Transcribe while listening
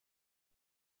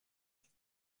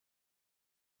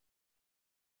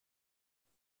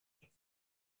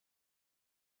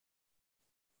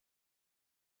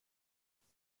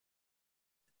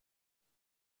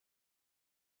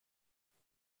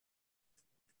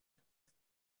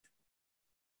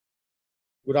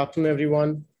Good afternoon,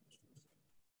 everyone.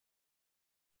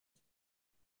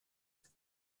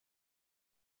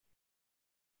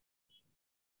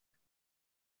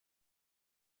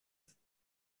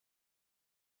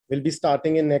 We'll be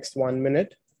starting in next 1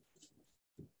 minute.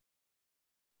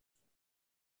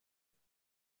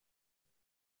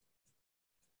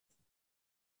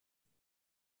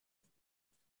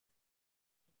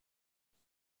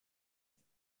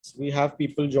 We have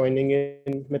people joining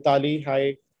in. Mitali,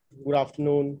 hi. Good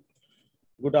afternoon.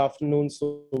 Good afternoon,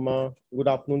 Suma. Good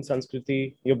afternoon,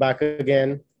 Sanskriti. You're back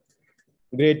again.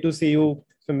 Great to see you,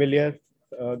 familiar.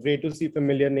 Great to see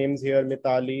familiar names here.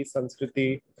 Mitali,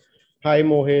 Sanskriti. Hi,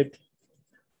 Mohit.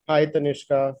 Hi,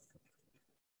 Tanishka.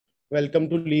 Welcome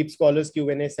to LeapScholar's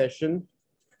Q&A session.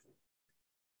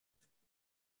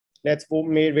 Let's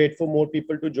wait for more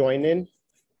people to join in.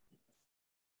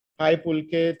 Hi,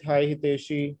 Pulkit. Hi,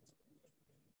 Hiteshi.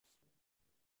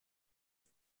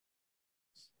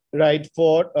 Right,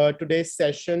 for today's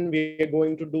session, we are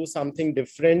going to do something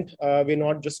different. We're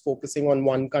not just focusing on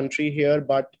one country here,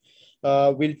 but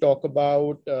we'll talk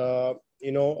about,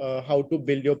 how to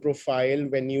build your profile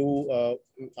when you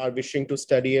are wishing to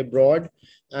study abroad.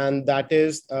 And that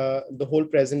is, the whole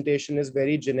presentation is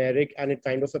very generic and it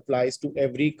kind of applies to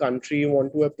every country you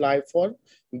want to apply for,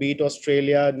 be it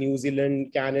Australia, New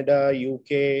Zealand, Canada,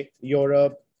 UK,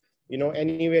 Europe,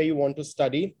 anywhere you want to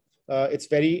study. It's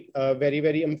very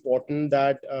important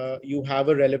that you have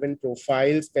a relevant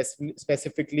profile,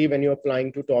 specifically when you're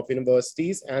applying to top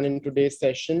universities. And in today's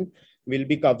session, we'll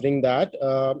be covering that.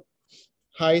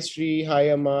 Hi, Sri.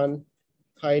 Hi, Aman.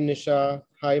 Hi, Nisha.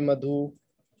 Hi, Madhu.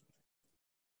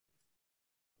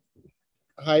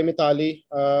 Hi, Mitali.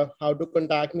 How to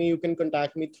contact me? You can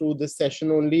contact me through this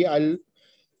session only.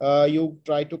 You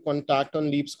tried to contact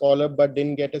on LeapScholar but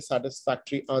didn't get a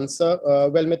satisfactory answer.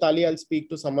 Well, Mitali, I'll speak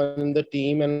to someone in the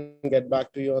team and get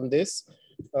back to you on this.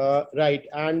 Right.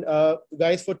 And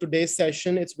guys, for today's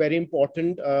session, it's very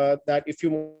important that if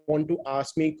you want to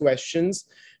ask me questions,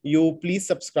 you please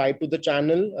subscribe to the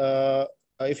channel.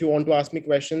 If you want to ask me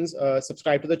questions,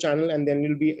 subscribe to the channel, and then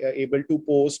you'll be able to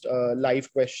post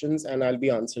live questions and I'll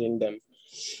be answering them.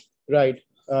 Right.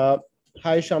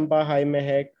 Hi, Shampa. Hi,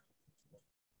 Mehek.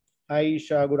 Hi,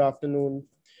 Isha. Good afternoon.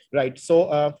 Right.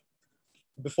 So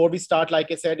before we start,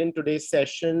 like I said, in today's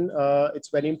session, it's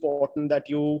very important that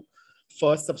you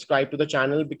first subscribe to the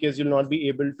channel because you'll not be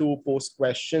able to post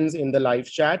questions in the live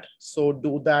chat. So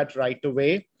do that right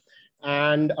away.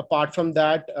 And apart from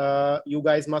that, you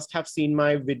guys must have seen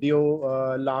my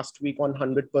video last week on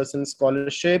 100%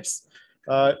 scholarships.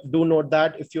 Do note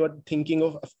that if you're thinking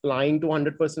of applying to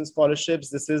 100% scholarships,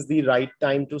 this is the right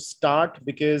time to start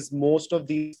because most of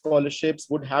these scholarships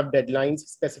would have deadlines,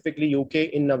 specifically UK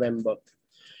in November.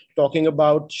 Talking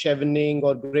about Chevening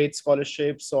or great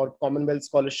scholarships or Commonwealth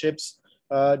scholarships,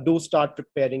 do start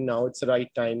preparing now. It's the right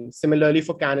time. Similarly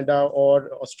for Canada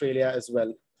or Australia as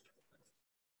well.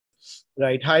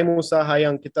 Right. Hi, Musa. Hi,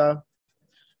 Ankita.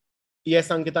 Yes,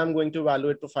 Ankita, I'm going to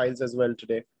evaluate profiles as well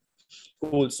today.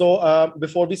 Cool. So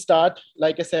before we start,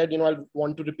 like I said, I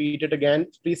want to repeat it again.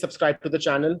 Please subscribe to the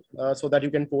channel so that you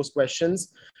can post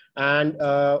questions. And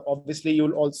obviously,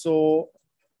 you'll also,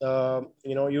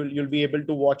 you'll be able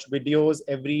to watch videos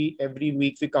every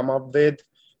week we come up with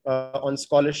on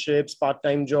scholarships,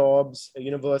 part-time jobs,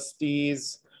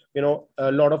 universities,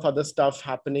 a lot of other stuff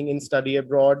happening in study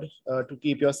abroad to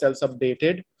keep yourselves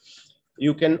updated.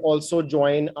 You can also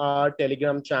join our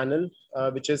Telegram channel,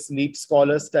 which is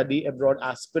LeapScholar Study Abroad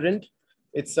Aspirant.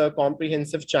 It's a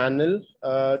comprehensive channel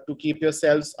to keep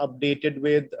yourselves updated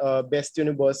with best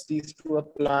universities to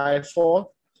apply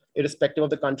for, irrespective of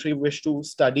the country you wish to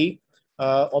study.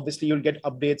 Obviously, you'll get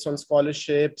updates on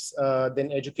scholarships,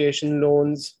 then education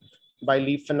loans by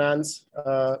Leap Finance,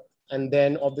 and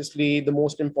then obviously the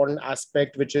most important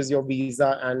aspect, which is your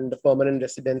visa and permanent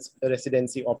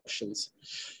residency options.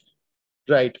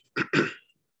 Right.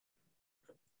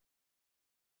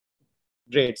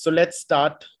 Great. So let's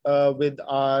start with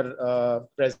our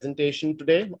presentation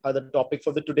today. The topic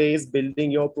for the today is building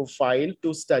your profile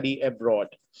to study abroad.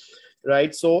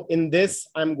 Right. So in this,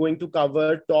 I'm going to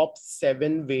cover top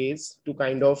 7 ways to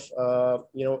kind of,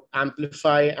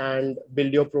 amplify and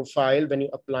build your profile when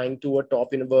you're applying to a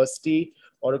top university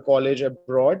or a college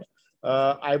abroad.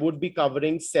 I would be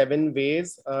covering 7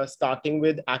 ways, starting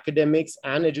with academics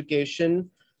and education,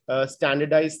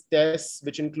 standardized tests,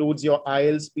 which includes your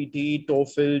IELTS, PTE,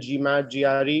 TOEFL, GMAT,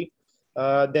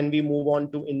 GRE. Then we move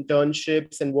on to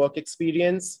internships and work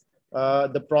experience,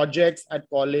 the projects at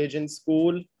college and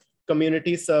school,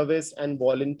 community service and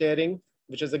volunteering,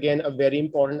 which is again a very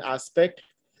important aspect.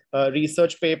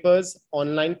 research papers,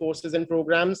 online courses and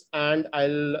programs, and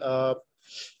I'll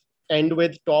end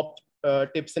with top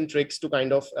tips and tricks to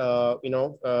kind of,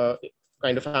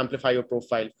 kind of amplify your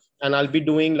profile. And I'll be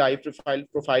doing live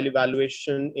profile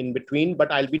evaluation in between,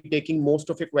 but I'll be taking most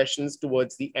of your questions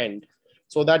towards the end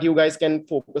so that you guys can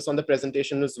focus on the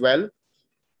presentation as well.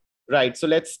 Right, so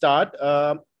let's start.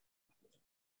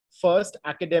 First,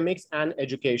 academics and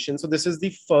education. So this is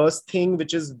the first thing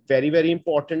which is very, very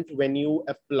important when you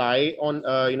apply on,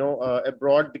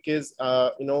 abroad, because,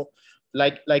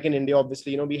 like in India,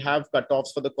 obviously, we have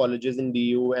cutoffs for the colleges in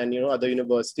DU and, other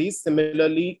universities.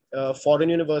 Similarly, foreign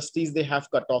universities, they have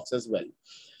cutoffs as well.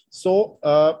 So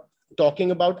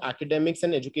talking about academics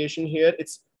and education here,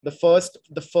 it's the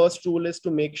first rule is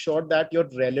to make sure that you're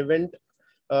relevant.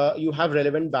 You have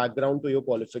relevant background to your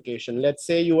qualification. Let's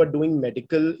say you are doing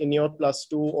medical in your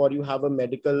 +2, or you have a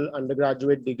medical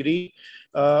undergraduate degree.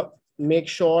 Make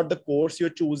sure the course you're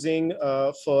choosing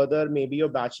further, maybe your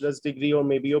bachelor's degree or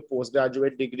maybe your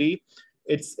postgraduate degree,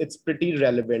 it's pretty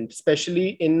relevant, especially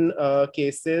in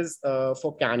cases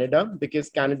for Canada, because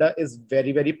Canada is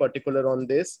very, very particular on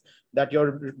this, that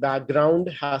your background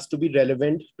has to be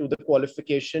relevant to the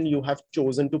qualification you have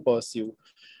chosen to pursue.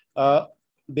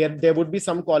 There would be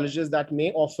some colleges that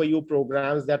may offer you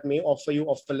programs, that may offer you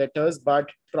offer letters, but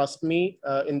trust me,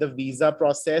 in the visa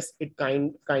process, it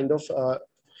kind of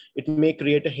it may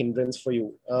create a hindrance for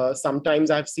you. Sometimes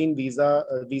I've seen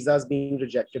visas being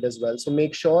rejected as well. So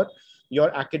make sure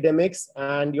your academics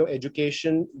and your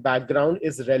education background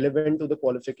is relevant to the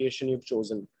qualification you've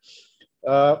chosen.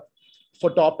 For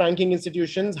top ranking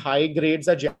institutions, high grades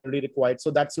are generally required.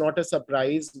 So that's not a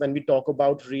surprise when we talk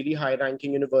about really high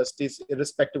ranking universities,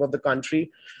 irrespective of the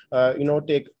country.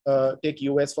 Take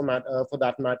US for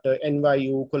that matter,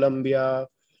 NYU, Columbia.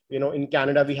 In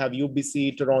Canada, we have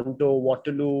UBC, Toronto,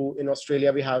 Waterloo. In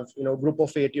Australia, we have, group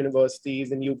of 8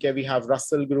 universities. In UK, we have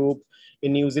Russell Group.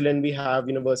 In New Zealand, we have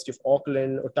University of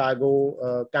Auckland,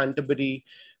 Otago, Canterbury.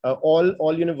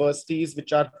 All universities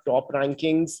which are top ranked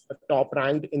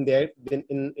in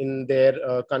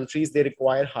their countries, they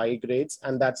require high grades,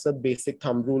 and that's a basic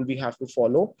thumb rule we have to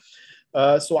follow.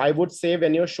 So I would say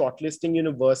when you're shortlisting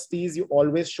universities, you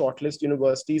always shortlist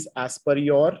universities as per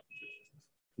your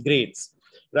grades,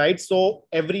 right? So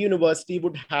every university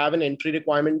would have an entry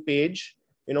requirement page,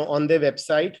 on their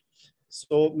website.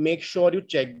 So make sure you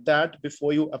check that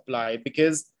before you apply,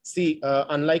 because see,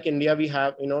 unlike India, we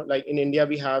have, like in India,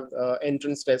 we have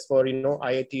entrance tests for,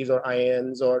 IITs or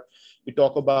IIMs, or we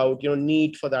talk about,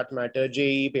 NEET for that matter,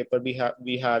 JEE paper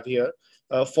we have here.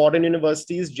 Foreign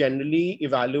universities generally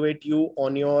evaluate you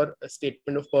on your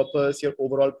statement of purpose, your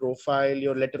overall profile,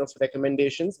 your letter of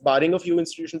recommendations, barring a few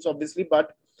institutions, obviously,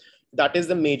 but that is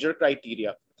the major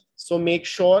criteria. So make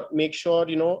sure,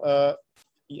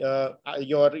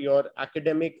 your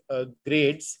academic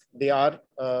grades, they are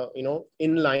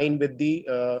in line with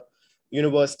the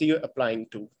university you're applying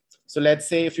to. So let's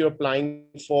say if you're applying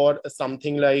for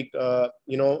something like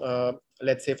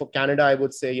let's say for Canada, I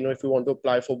would say, if you want to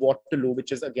apply for Waterloo,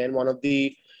 which is again one of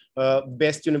the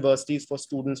best universities for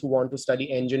students who want to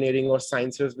study engineering or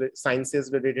sciences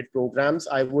related programs,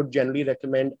 I would generally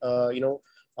recommend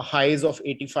highs of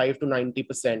 85 to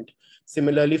 90%.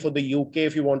 Similarly, for the UK,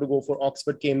 if you want to go for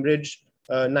Oxford, Cambridge,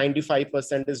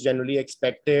 95% is generally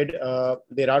expected.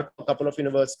 There are a couple of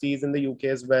universities in the UK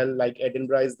as well, like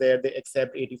Edinburgh is there, they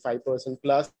accept 85%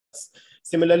 plus.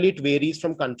 Similarly, it varies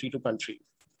from country to country.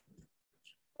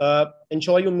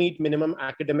 Ensure you meet minimum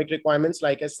academic requirements,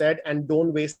 like I said, and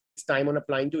don't waste time on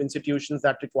applying to institutions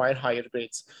that require higher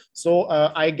grades. So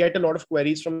I get a lot of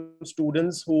queries from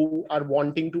students who are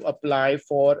wanting to apply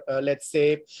for, let's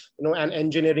say, an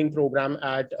engineering program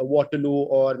at Waterloo,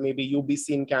 or maybe UBC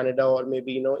in Canada, or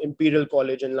maybe, Imperial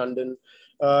College in London.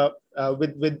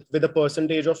 With a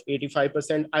percentage of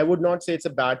 85%. I would not say it's a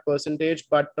bad percentage,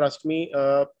 but trust me,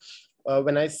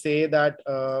 when I say that,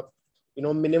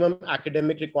 minimum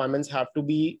academic requirements have to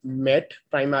be met,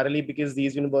 primarily because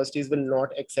these universities will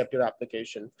not accept your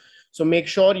application. So make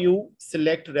sure you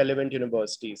select relevant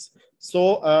universities.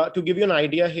 So to give you an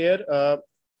idea here,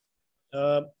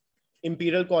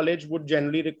 Imperial College would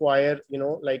generally require,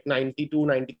 like 92,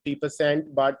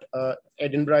 93%, but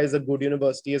Edinburgh is a good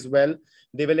university as well.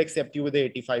 They will accept you with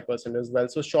 85% as well.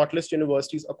 So shortlist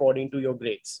universities according to your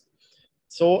grades.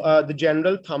 So the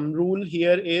general thumb rule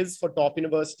here is for top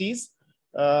universities,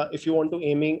 if you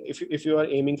are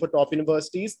aiming for top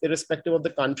universities, irrespective of the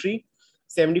country,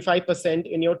 75%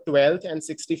 in your 12th and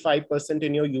 65%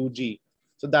 in your UG.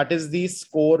 So that is the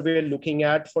score we're looking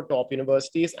at for top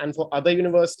universities. And for other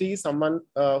universities, someone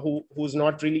who's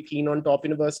not really keen on top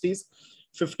universities,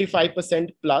 55%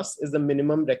 plus is the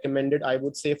minimum recommended, I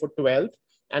would say, for 12th,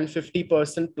 and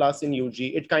 50% plus in UG.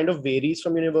 It kind of varies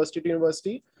from university to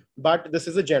university, but this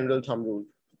is a general thumb rule.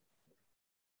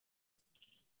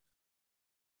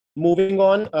 Moving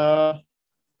on,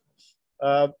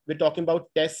 we're talking about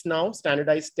tests now,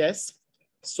 standardized tests.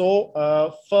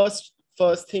 So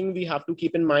first thing we have to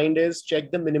keep in mind is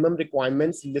check the minimum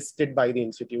requirements listed by the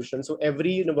institution. So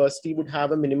every university would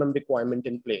have a minimum requirement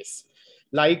in place.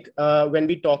 Like when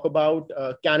we talk about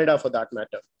Canada, for that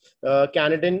matter,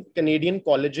 Canadian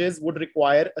colleges would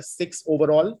require a 6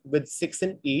 overall with 6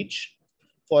 in each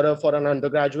for an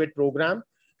undergraduate program.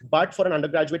 But for an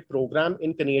undergraduate program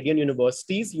in Canadian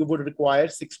universities, you would require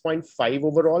 6.5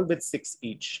 overall with 6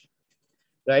 each,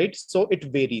 right? So it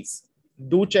varies.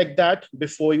 Do check that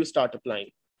before you start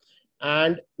applying.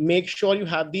 And make sure you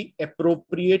have the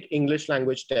appropriate English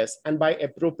language test. And by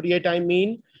appropriate, I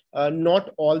mean, not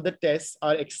all the tests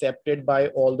are accepted by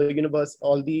all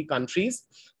the countries.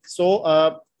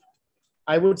 So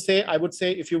I would say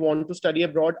if you want to study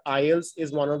abroad, IELTS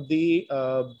is one of the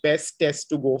best tests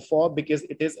to go for because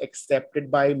it is accepted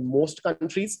by most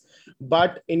countries.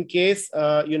 But in case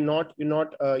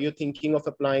you're thinking of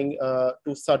applying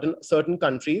to certain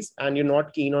countries and you're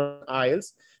not keen on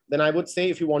IELTS, then I would say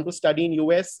if you want to study in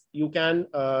US, you can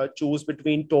choose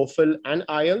between TOEFL and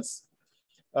IELTS.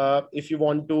 If you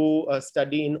want to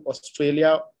study in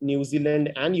Australia, New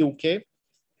Zealand, and UK,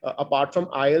 apart from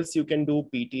IELTS, you can do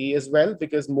PTE as well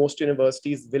because most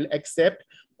universities will accept.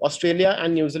 Australia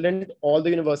and New Zealand, all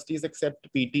the universities accept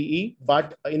PTE,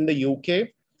 but in the UK,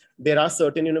 there are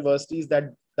certain universities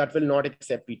that will not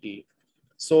accept PTE.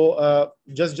 So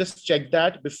just check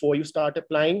that before you start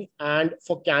applying. And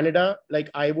for Canada,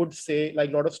 like I would say, like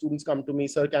a lot of students come to me,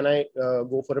 sir, can I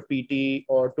go for a PTE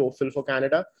or TOEFL for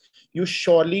Canada? You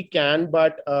surely can,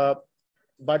 but I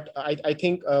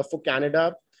think for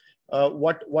Canada,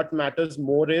 what matters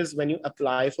more is when you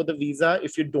apply for the visa,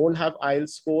 if you don't have IELTS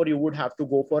score, you would have to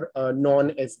go for a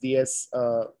non-SDS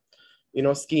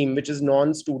scheme, which is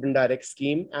non-student direct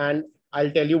scheme. And I'll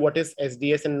tell you what is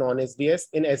SDS and non-SDS.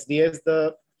 In SDS,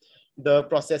 the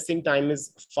processing time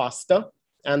is faster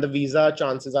and the visa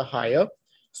chances are higher.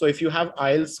 So if you have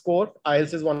IELTS score,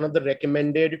 IELTS is one of the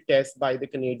recommended tests by the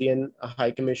Canadian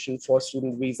High Commission for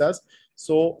student visas.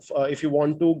 So if you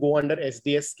want to go under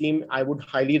SDS scheme, I would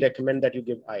highly recommend that you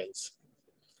give IELTS.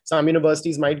 Some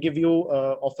universities might give you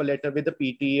offer letter with the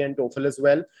PTE and TOEFL as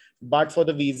well. But for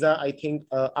the visa, I think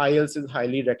IELTS is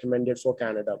highly recommended for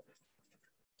Canada.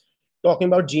 Talking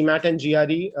about GMAT and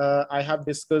GRE, I have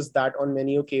discussed that on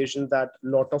many occasions that a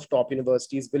lot of top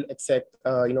universities will expect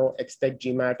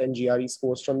GMAT and GRE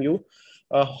scores from you.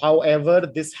 However,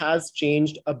 this has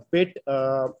changed a bit,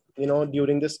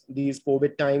 during these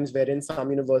COVID times, wherein some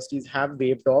universities have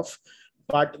waived off,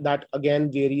 but that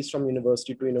again varies from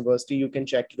university to university. You can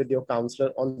check with your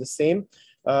counselor on the same.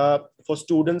 For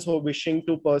students who are wishing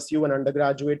to pursue an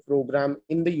undergraduate program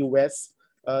in the US,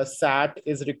 SAT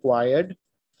is required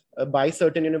by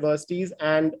certain universities,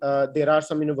 and there are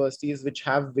some universities which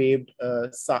have waived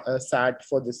SAT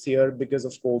for this year because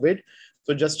of COVID.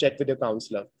 So just check with your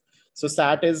counselor. So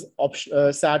SAT is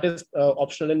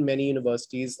optional in many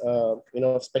universities,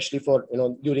 especially for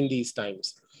during these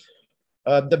times.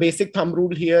 The basic thumb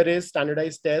rule here is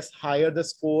standardized tests, higher the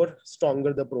score,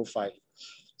 stronger the profile.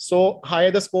 So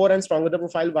higher the score and stronger the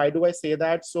profile. Why do I say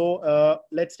that? So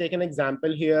let's take an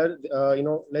example here.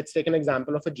 Let's take an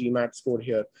example of a GMAT score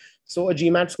here. So a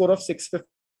GMAT score of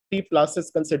 650 plus is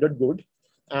considered good.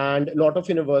 And a lot of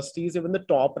universities, even the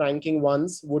top ranking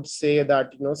ones, would say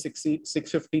that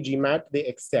 650 GMAT they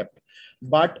accept.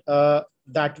 But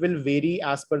that will vary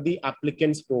as per the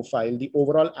applicant's profile. The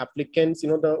overall applicants,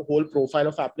 the whole profile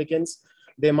of applicants,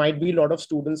 there might be a lot of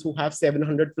students who have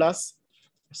 700 plus.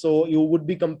 So you would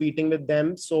be competing with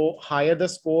them. So higher the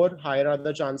score, higher are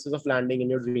the chances of landing in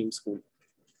your dream school.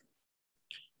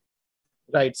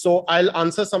 Right. So I'll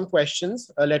answer some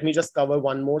questions. Let me just cover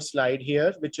one more slide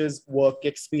here, which is work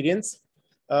experience.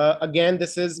 Again,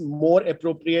 this is more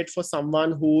appropriate for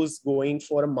someone who's going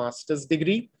for a master's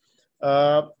degree.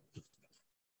 So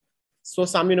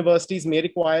some universities may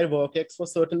require work ex for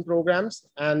certain programs,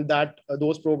 and that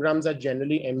those programs are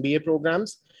generally MBA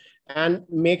programs. And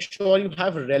make sure you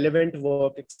have relevant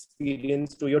work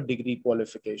experience to your degree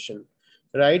qualification,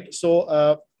 right?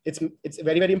 So it's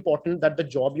very, very important that the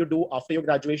job you do after your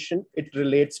graduation, it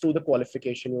relates to the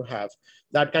qualification you have.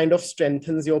 That kind of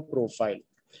strengthens your profile.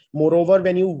 Moreover,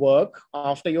 when you work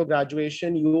after your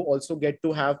graduation, you also get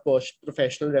to have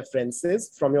professional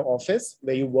references from your office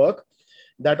where you work.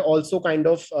 That also kind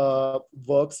of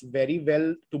works very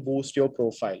well to boost your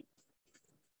profile.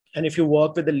 And if you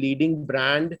work with a leading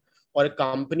brand or a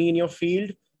company in your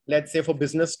field, let's say for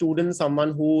business students,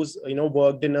 someone who's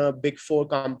worked in a big four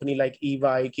company like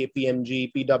EY,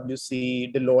 KPMG,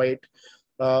 PwC, Deloitte,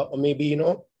 or maybe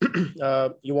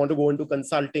you want to go into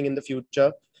consulting in the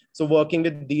future. So working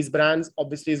with these brands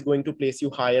obviously is going to place you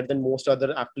higher than most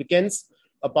other applicants.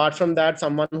 Apart from that,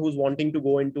 someone who's wanting to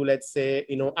go into, let's say,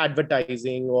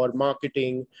 advertising or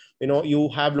marketing, you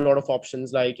have a lot of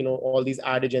options like, all these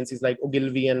ad agencies like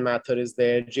Ogilvy and Mather is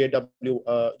there,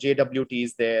 JWT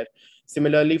is there.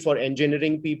 Similarly, for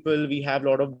engineering people, we have a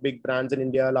lot of big brands in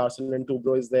India. Larsen and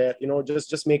Toubro is there.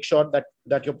 Just make sure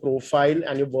that your profile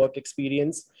and your work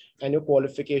experience and your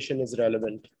qualification is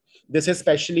relevant. This is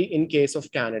especially in case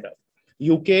of Canada.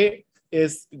 UK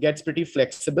gets pretty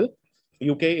flexible.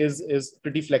 UK is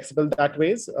pretty flexible that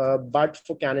ways. But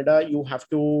for Canada, you have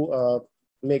to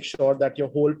make sure that your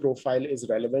whole profile is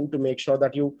relevant to make sure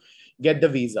that you get the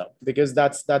visa, because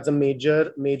that's a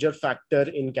major factor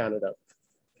in Canada.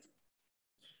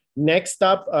 Next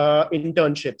up,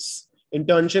 internships.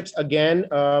 Internships, again,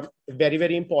 very,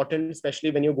 very important,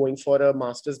 especially when you're going for a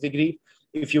master's degree.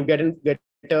 If you get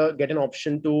an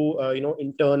option to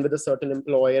intern with a certain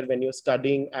employer when you're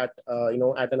studying at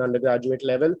an undergraduate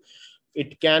level,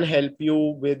 it can help you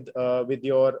with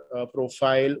your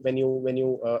profile when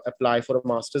you apply for a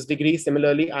master's degree.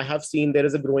 Similarly, I have seen there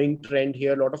is a growing trend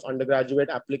here. A lot of undergraduate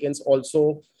applicants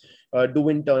also do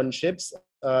internships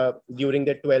during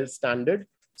their 12th standard.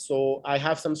 So I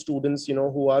have some students,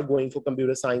 who are going for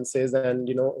computer sciences and,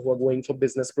 who are going for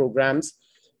business programs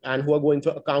and who are going for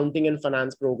accounting and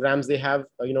finance programs. They have,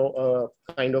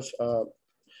 kind of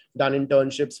done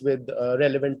internships with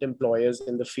relevant employers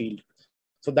in the field.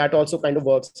 So that also kind of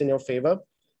works in your favor.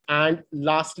 And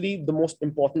lastly, the most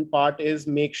important part is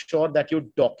make sure that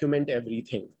you document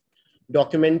everything.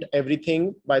 Document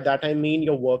everything. By that, I mean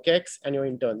your work ex and your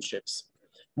internships.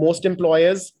 Most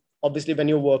employers, obviously, when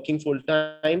you're working full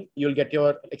time, you'll get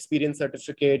your experience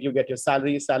certificate, you get your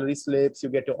salary slips, you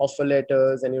get your offer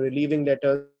letters and your relieving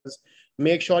letters.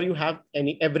 Make sure you have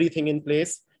everything in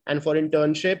place. And for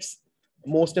internships,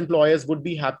 most employers would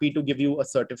be happy to give you a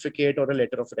certificate or a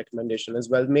letter of recommendation as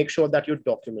well. Make sure that you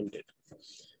document it.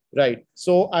 Right.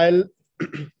 So I'll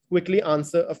quickly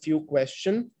answer a few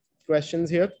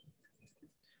questions here.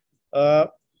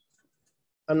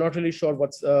 I'm not really sure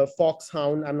what's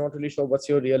Foxhound. I'm not really sure what's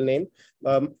your real name.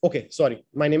 Okay, sorry.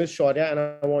 My name is Shaurya and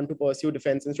I want to pursue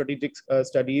defense and strategic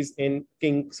studies in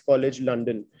King's College,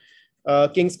 London.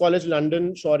 King's College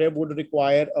London, Shaurya, would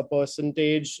require a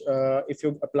percentage if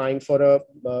you're applying for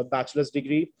a bachelor's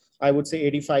degree. I would say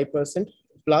 85%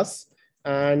 plus.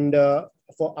 And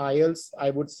for IELTS, I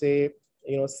would say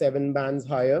 7 bands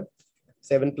higher,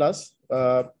 7 plus,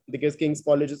 because King's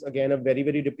College is again a very,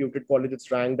 very reputed college.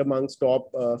 It's ranked amongst top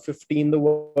 50 in the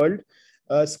world.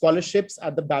 Scholarships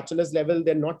at the bachelor's level,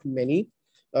 they're not many,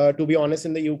 to be honest,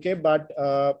 in the UK. But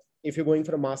if you're going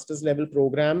for a master's level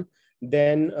program,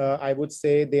 then I would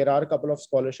say there are a couple of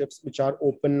scholarships which are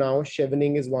open now.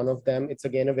 Chevening is one of them. It's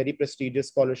again a very prestigious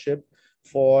scholarship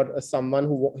for someone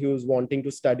who's wanting to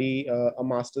study a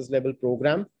master's level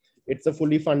program. It's a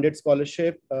fully funded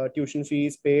scholarship. Tuition fee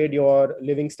is paid, your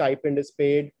living stipend is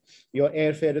paid, your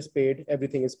airfare is paid,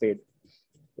 everything is paid.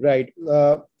 Right.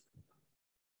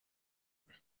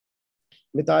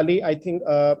 Mithali, I think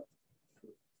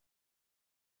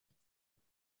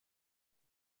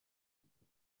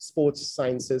sports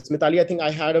sciences. Mithali, I think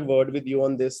I had a word with you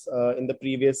on this in the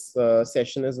previous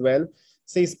session as well.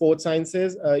 Say sports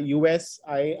sciences, US,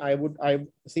 I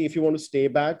see if you want to stay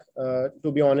back,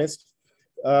 to be honest,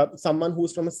 someone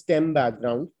who's from a STEM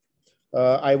background,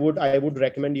 I would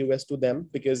recommend US to them,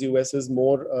 because US is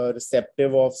more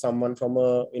receptive of someone from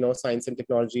a science and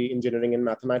technology, engineering and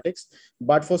mathematics.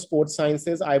 But for sports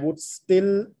sciences, I would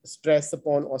still stress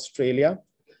upon Australia.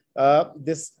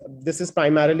 This is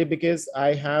primarily because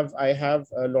I have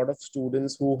a lot of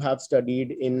students who have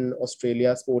studied in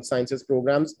Australia sports sciences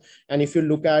programs, and if you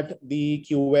look at the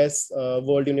QS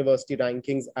World University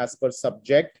rankings as per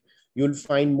subject, you'll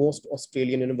find most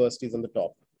Australian universities on the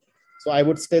top. So I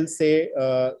would still say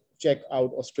check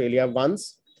out Australia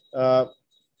once.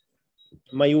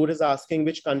 Mayur is asking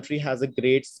which country has a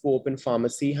great scope in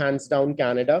pharmacy. Hands down,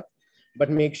 Canada, but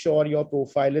make sure your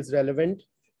profile is relevant.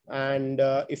 And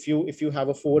if you have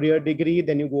a 4-year degree,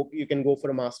 then you can go for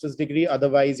a master's degree.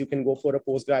 Otherwise, you can go for a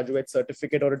postgraduate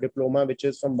certificate or a diploma, which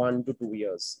is from 1 to 2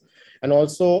 years. And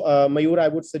also, Mayur, I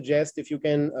would suggest if you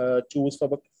can choose for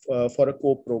a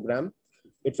COPE program,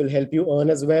 it will help you earn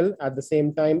as well. At the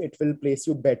same time, it will place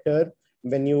you better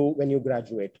when you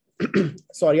graduate.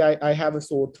 Sorry, I have a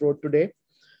sore throat today.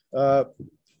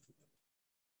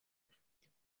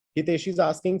 Hiteshi is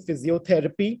asking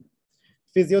physiotherapy.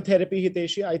 Physiotherapy,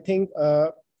 Hiteshi, I think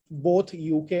both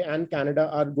UK and Canada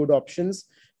are good options.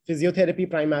 Physiotherapy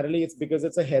primarily, it's because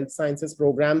it's a health sciences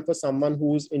program for someone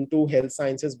who's into health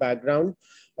sciences background.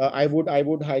 I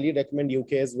would highly recommend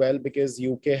UK as well, because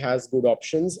UK has good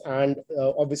options, and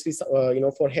obviously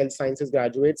for health sciences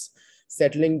graduates,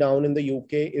 settling down in the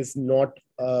UK is not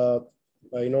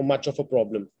much of a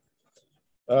problem.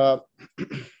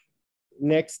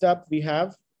 Next up, we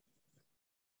have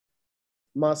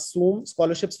Masoom.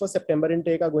 Scholarships for September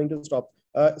intake are going to stop.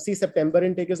 See, September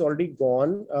intake is already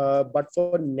gone, but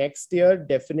for next year,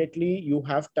 definitely you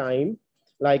have time.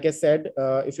 Like I said,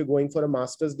 if you're going for a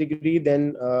master's degree,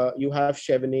 then you have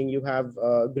Chevening, you have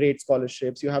great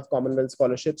scholarships, you have Commonwealth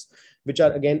scholarships, which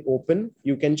are again open.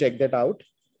 You can check that out.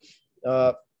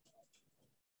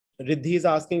 Riddhi is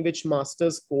asking which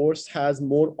master's course has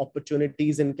more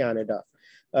opportunities in Canada.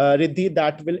 Riddhi,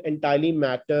 that will entirely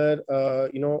matter,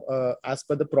 as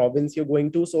per the province you're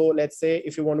going to. So let's say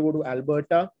if you want to go to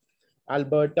Alberta,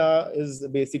 Alberta is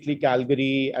basically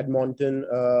Calgary, Edmonton.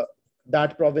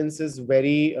 That province is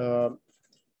very,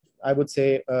 I would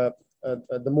say,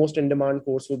 the most in demand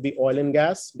course would be oil and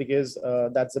gas, because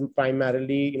that's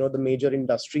primarily, the major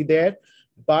industry there.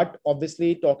 But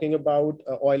obviously, talking about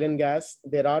oil and gas,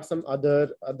 there are some other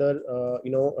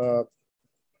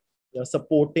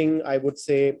supporting, I would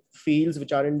say, fields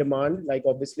which are in demand. Like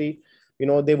obviously,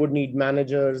 they would need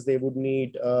managers, they would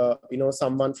need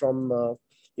someone from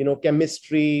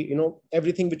chemistry,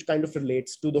 everything which kind of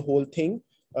relates to the whole thing.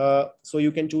 So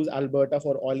you can choose Alberta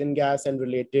for oil and gas and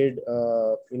related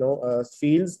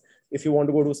fields. If you want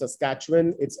to go to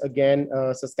Saskatchewan, it's again,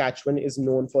 Saskatchewan is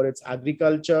known for its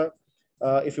agriculture.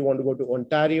 If you want to go to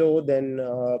Ontario, then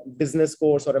business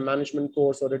course or a management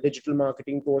course or a digital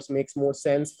marketing course makes more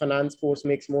sense. Finance course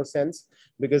makes more sense,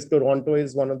 because Toronto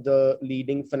is one of the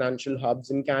leading financial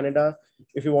hubs in Canada.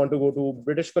 If you want to go to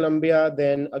British Columbia,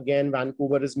 then again,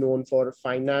 Vancouver is known for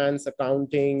finance,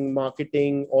 accounting,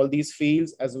 marketing, all these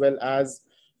fields, as well as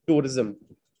tourism.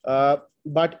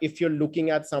 But if you're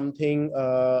looking at something,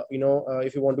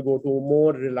 if you want to go to a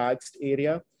more relaxed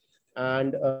area,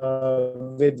 and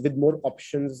with more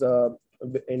options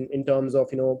in terms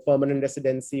of permanent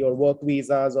residency or work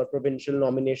visas or provincial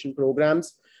nomination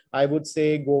programs, I would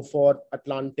say go for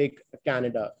Atlantic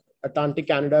Canada. Atlantic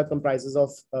Canada comprises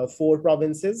of 4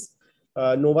 provinces.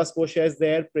 Nova Scotia is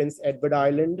there, Prince Edward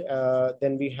Island.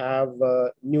 Then we have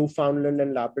Newfoundland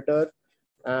and Labrador,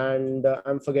 and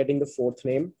I'm forgetting the 4th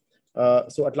name.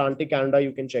 So Atlantic Canada,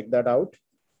 you can check that out.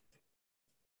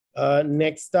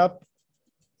 Next up,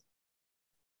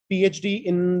 PhD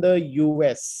in the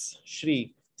US,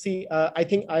 Shri. See, I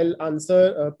think I'll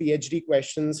answer PhD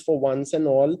questions for once and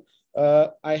all.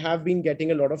 I have been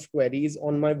getting a lot of queries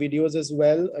on my videos as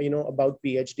well, about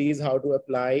PhDs, how to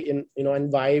apply,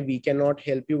 and why we cannot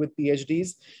help you with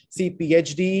PhDs. See,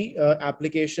 PhD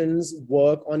applications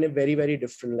work on a very, very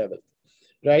different level.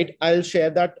 Right, I'll share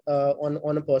that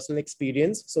on a personal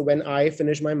experience. So when I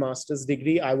finished my master's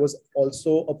degree, I was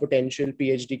also a potential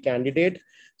PhD candidate.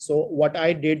 So what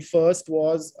I did first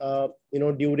was,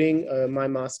 during my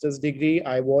master's degree,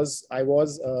 I was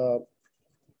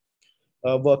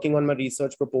working on my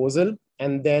research proposal,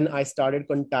 and then I started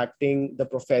contacting the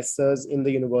professors in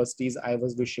the universities I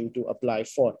was wishing to apply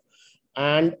for.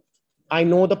 And I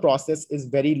know the process is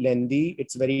very lengthy,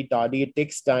 it's very tardy, it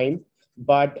takes time,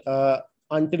 but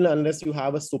until unless you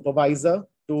have a supervisor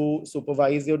to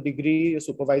supervise your degree,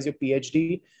 supervise your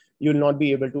PhD, you'll not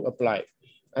be able to apply.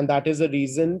 And that is the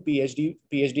reason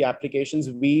PhD applications,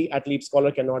 we at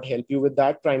LeapScholar cannot help you with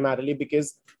that, primarily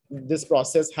because this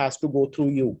process has to go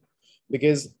through you,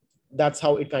 because that's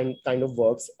how it kind of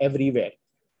works everywhere.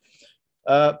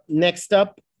 Next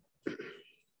up,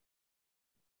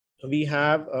 we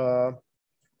have,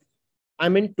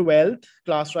 I'm in 12th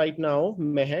class right now,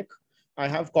 Mehak. I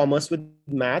have commerce with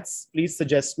maths. Please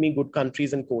suggest me good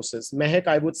countries and courses. Mehak,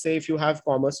 I would say if you have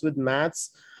commerce with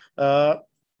maths,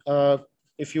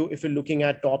 if you're looking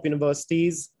at top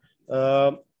universities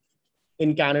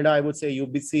in Canada, I would say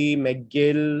UBC,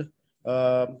 McGill,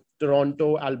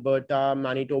 Toronto, Alberta,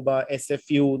 Manitoba,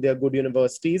 SFU. They're good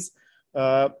universities.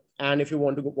 And if you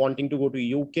wanting to go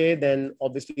to UK, then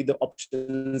obviously the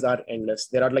options are endless.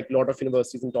 There are like a lot of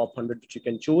universities in top 100 which you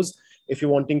can choose. If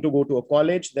you're wanting to go to a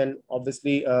college, then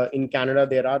obviously in Canada,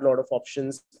 there are a lot of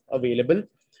options available.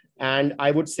 And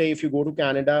I would say if you go to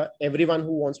Canada, everyone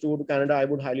who wants to go to Canada, I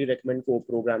would highly recommend core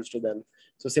programs to them.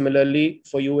 So similarly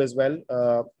for you as well,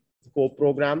 core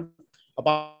program.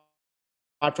 Apart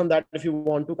apart from that, if you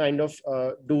want to kind of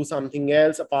do something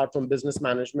else apart from business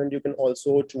management, you can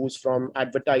also choose from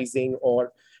advertising,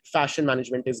 or fashion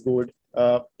management is good.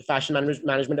 Fashion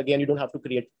management, again, you don't have to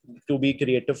be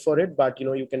creative for it, but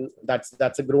you can,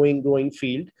 that's a growing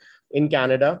field in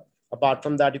Canada. Apart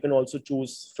from that, you can also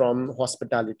choose from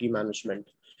hospitality management.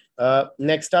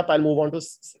 Next up, I'll move on to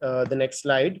the next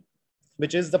slide,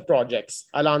 which is the projects.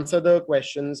 I'll answer the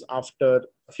questions after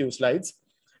a few slides.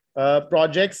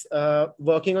 Projects,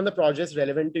 working on the projects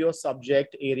relevant to your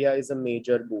subject area is a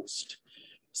major boost.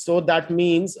 So that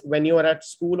means when you are at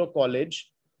school or college,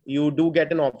 you do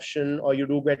get an option, or you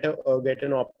do get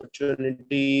an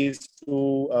opportunity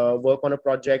to work on a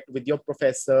project with your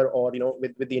professor, or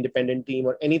with the independent team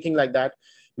or anything like that.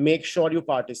 Make sure you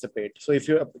participate. So if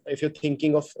you're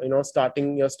thinking of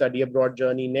starting your study abroad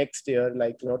journey next year,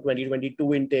 like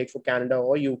 2022 intake for Canada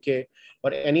or UK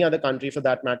or any other country for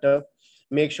that matter,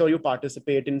 make sure you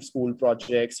participate in school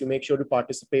projects. You make sure to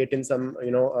participate in some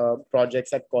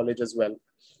projects at college as well.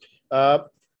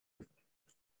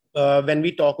 When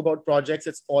we talk about projects,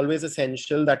 it's always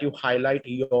essential that you highlight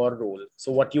your role.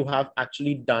 So what you have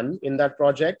actually done in that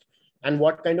project and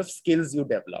what kind of skills you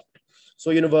developed. So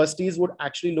universities would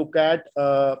actually look at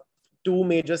two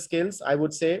major skills, I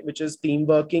would say, which is team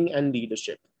working and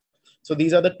leadership. So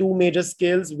these are the two major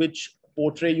skills which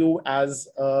portray you as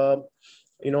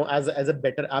as a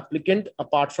better applicant.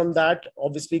 Apart from that,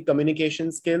 obviously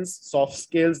communication skills, soft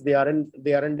skills, they are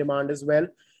in demand as well.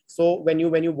 So when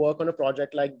you work on a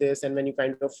project like this, and when you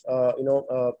kind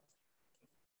of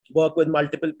work with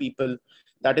multiple people,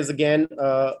 that is again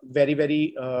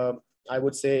very I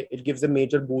would say it gives a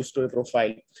major boost to your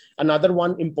profile. Another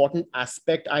one important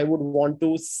aspect I would want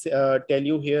to tell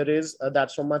you here is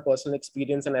that's from my personal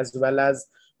experience, and as well as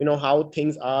how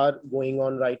things are going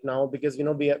on right now, because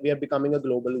we are becoming a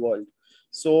global world.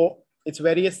 So it's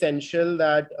very essential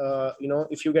that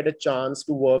if you get a chance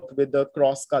to work with the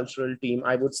cross-cultural team,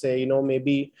 I would say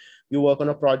maybe you work on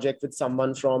a project with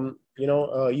someone from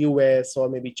US, or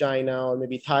maybe China, or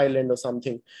maybe Thailand or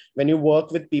something. When you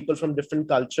work with people from different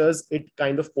cultures, it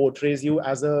kind of portrays you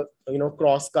as a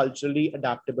cross-culturally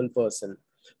adaptable person.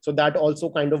 So that also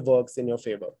kind of works in your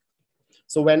favor.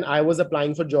 So when I was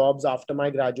applying for jobs after my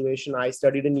graduation, I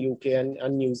studied in UK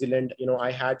and New Zealand. I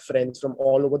had friends from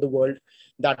all over the world.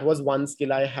 That was one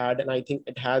skill I had, and I think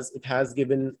it has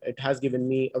given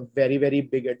me a very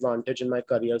big advantage in my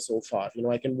career so far.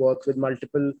 I can work with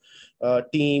multiple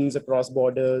teams across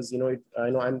borders.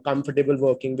 I'm comfortable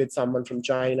working with someone from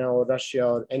China or Russia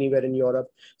or anywhere in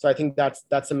Europe. So I think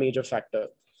that's a major factor.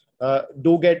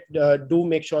 Do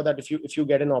make sure that if you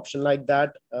get an option like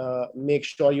that, make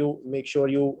sure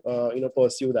you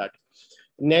pursue that.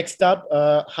 Next up,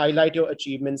 highlight your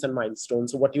achievements and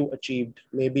milestones. So what you achieved,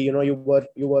 maybe you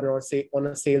were on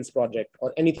a sales project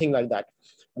or anything like that.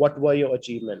 What were your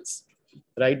achievements,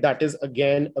 right? That is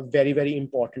again a very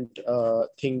important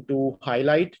thing to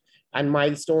highlight. And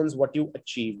milestones, what you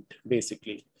achieved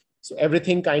basically. So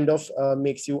everything kind of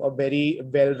makes you a very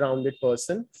well-rounded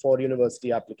person for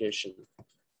university application.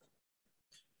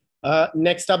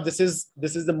 Next up, this is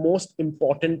the most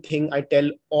important thing I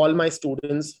tell all my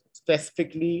students,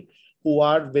 specifically who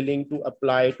are willing to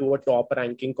apply to a top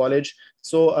ranking college.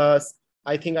 So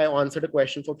I think I answered a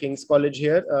question for King's College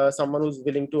here. Someone who's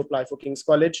willing to apply for King's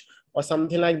College or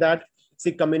something like that.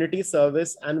 See, community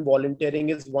service and volunteering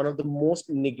is one of the most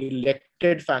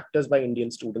neglected factors by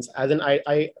Indian students. As in,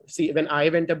 I see, when I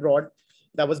went abroad,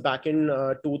 that was back in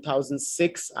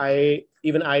 2006. I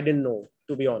didn't know,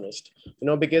 to be honest,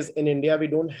 because in India, we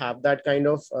don't have that kind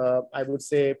of, I would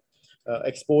say,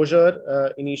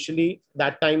 exposure initially.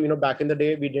 That time, back in the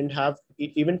day, we didn't have,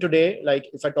 even today, like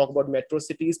if I talk about metro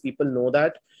cities, people know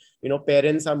that.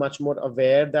 Parents are much more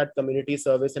aware that community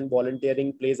service and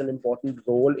volunteering plays an important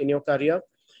role in your career.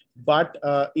 But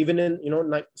even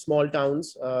in, small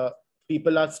towns,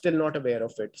 people are still not aware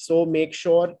of it. So make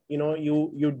sure,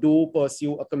 you do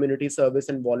pursue a community service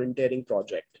and volunteering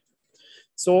project.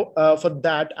 So for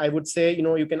that, I would say,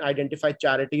 you can identify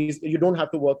charities. You don't have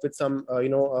to work with some,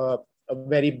 a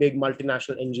very big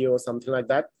multinational NGO or something like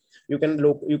that. You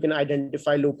can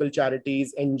identify local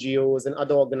charities, NGOs, and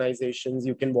other organizations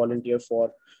you can volunteer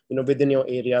for, within your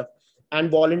area. And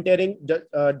volunteering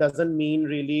doesn't mean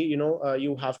really,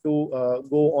 you have to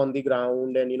go on the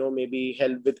ground and, maybe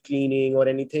help with cleaning or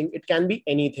anything. It can be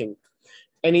anything.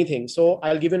 So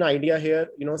I'll give you an idea here.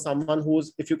 Someone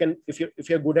who's, if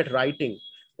you're good at writing,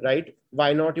 right?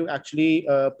 Why not you actually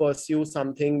pursue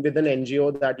something with an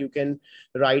NGO that you can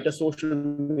write a social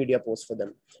media post for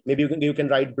them. Maybe you can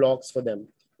write blogs for them.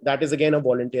 That is again a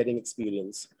volunteering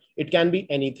experience. It can be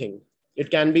anything. It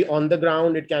can be on the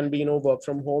ground, it can be, work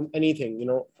from home, anything,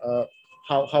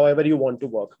 however you want to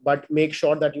work. But make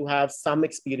sure that you have some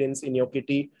experience in your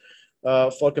kitty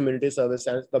for community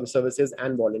services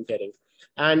and volunteering.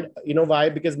 And why?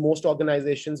 Because most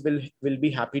organizations will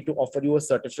be happy to offer you a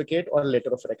certificate or a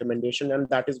letter of recommendation, and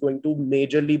that is going to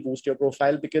majorly boost your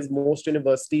profile, because most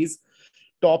universities,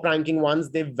 top ranking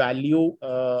ones, they value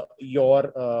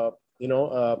your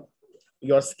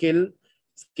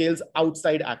skills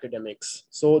outside academics.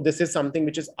 So this is something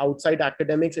which is outside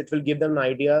academics. It will give them an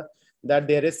idea that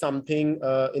there is something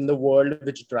in the world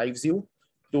which drives you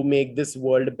to make this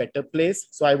world a better place.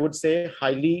 So I would say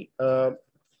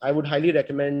I would highly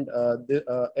recommend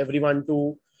everyone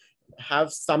to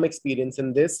have some experience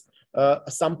in this.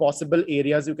 Some possible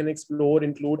areas you can explore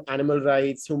include animal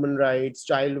rights, human rights,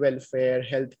 child welfare,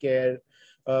 healthcare,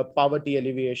 poverty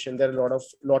alleviation. There are a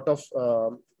lot of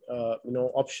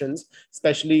options,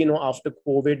 especially after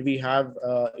COVID. We have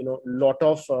lot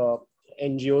of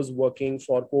NGOs working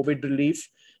for COVID relief.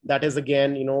 That is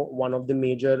again one of the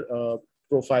major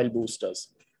profile boosters.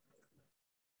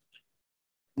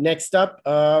 Next up,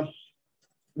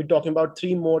 we're talking about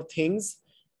 3 more things,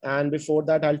 and before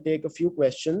that I'll take a few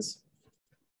questions.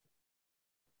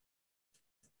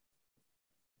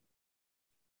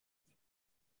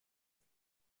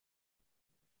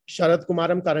 Sharad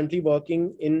Kumar, I'm currently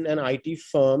working in an IT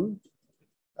firm.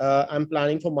 I'm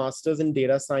planning for masters in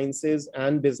data sciences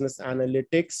and business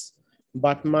analytics,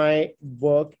 but my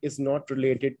work is not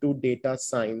related to data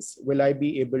science. Will I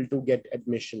be able to get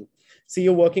admission? See,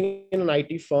 you're working in an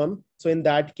IT firm. So in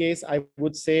that case, I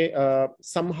would say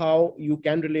somehow you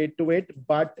can relate to it,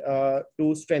 but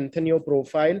to strengthen your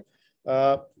profile,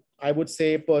 I would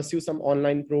say pursue some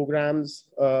online programs,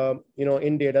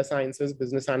 in data sciences,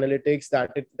 business analytics,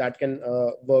 that can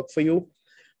work for you.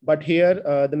 But here,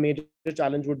 the major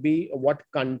challenge would be what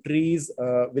countries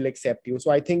will accept you.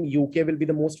 So I think UK will be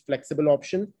the most flexible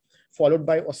option, followed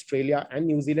by Australia and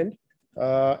New Zealand,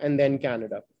 and then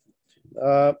Canada.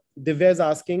 Divya is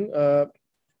asking,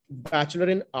 Bachelor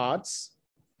in Arts,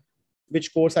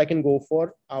 which course I can go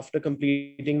for after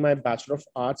completing my Bachelor of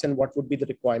Arts, and what would be the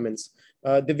requirements?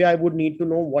 Divya, I would need to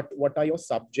know what are your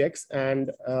subjects,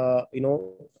 and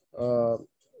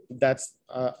that's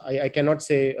I cannot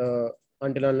say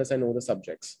until unless I know the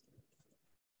subjects.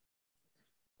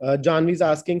 Janvi is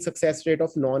asking success rate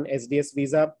of non-SDS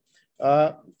visa.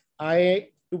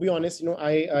 To be honest,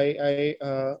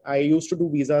 I used to do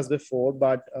visas before,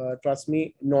 but trust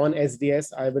me,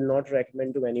 non-SDS I will not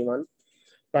recommend to anyone,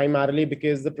 primarily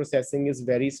because the processing is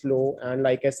very slow. And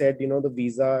like I said, the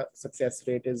visa success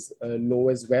rate is low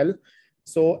as well.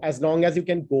 So as long as you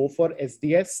can go for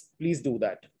SDS, please do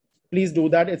that. Please do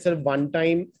that. It's a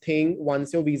one-time thing.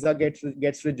 Once your visa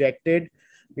gets rejected,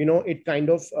 it kind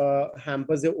of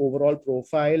hampers your overall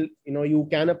profile. You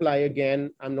can apply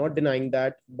again. I'm not denying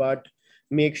that, but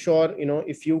make sure,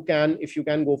 if you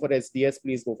can go for SDS,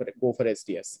 please go for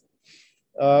SDS.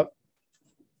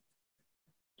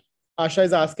 Asha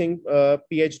is asking,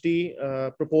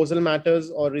 PhD proposal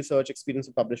matters or research experience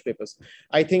of published papers?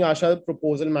 I think, Asha,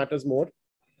 proposal matters more.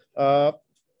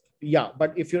 Yeah,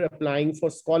 but if you're applying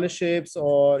for scholarships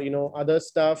or other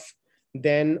stuff,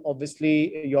 then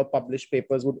obviously your published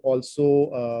papers would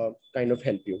also kind of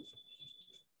help you.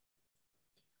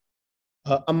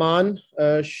 Aman,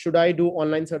 should I do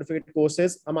online certificate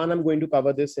courses? Aman, I'm going to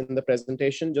cover this in the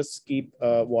presentation. Just keep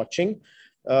watching.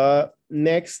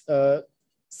 Next,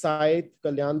 Sai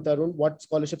Kalyan Tarun, what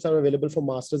scholarships are available for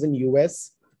masters in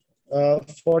US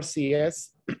for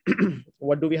CS?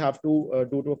 What do we have to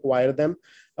do to acquire them?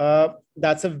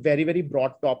 That's a very, very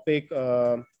broad topic,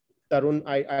 Tarun.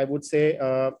 I would say,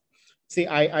 see,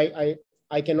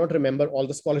 I cannot remember all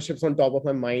the scholarships on top of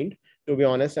my mind, to be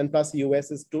honest. And plus,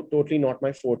 US is totally not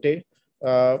my forte.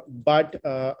 But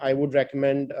I would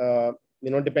recommend,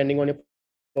 depending on your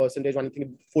percentage, one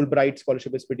thing, Fulbright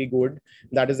scholarship is pretty good.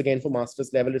 That is again for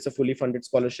master's level. It's a fully funded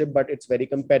scholarship, but it's very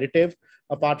competitive.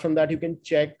 Apart from that, you can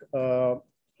check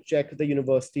the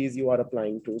universities you are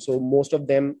applying to. So most of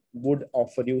them would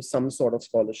offer you some sort of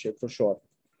scholarship for sure.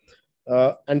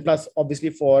 And plus, obviously,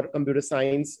 for computer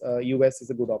science, US is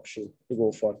a good option to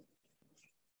go for.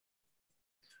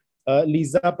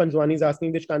 Lisa Panjwani is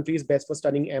asking which country is best for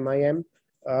studying MIM.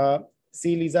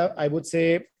 See, Lisa, I would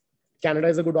say Canada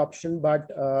is a good option, but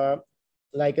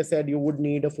like I said, you would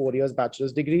need a 4 years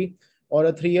bachelor's degree or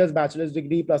a 3 years bachelor's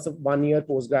degree plus a 1 year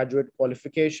postgraduate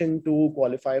qualification to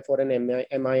qualify for an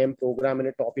MIM program in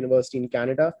a top university in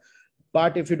Canada.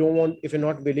 But if you're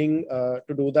not willing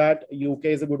to do that, UK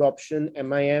is a good option.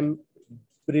 MIM,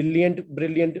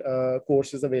 brilliant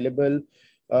courses available.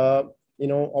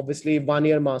 obviously 1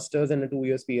 year masters and a 2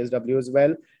 years PSW as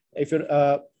well. If you're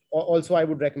also, I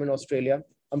would recommend Australia.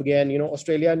 Again,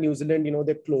 Australia, New Zealand,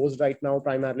 they're closed right now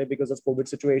primarily because of COVID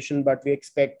situation, but we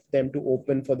expect them to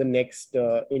open for the next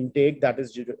intake, that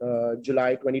is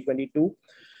July 2022.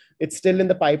 It's still in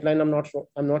the pipeline. I'm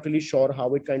not really sure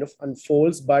how it kind of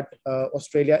unfolds, but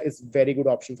Australia is very good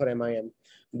option for MIM.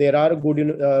 There are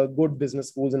good business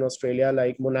schools in Australia,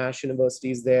 like Monash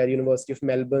University is there, University of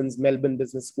Melbourne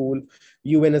Business School,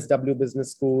 UNSW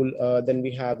Business School. Then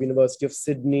we have University of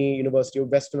Sydney, University of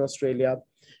Western Australia.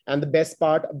 And the best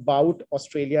part about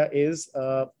Australia is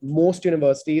most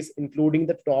universities, including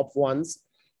the top ones,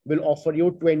 will offer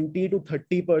you 20 to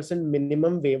 30%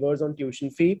 minimum waivers on tuition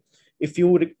fee if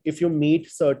you meet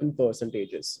certain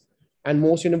percentages. And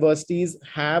most universities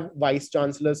have vice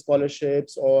chancellor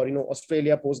scholarships or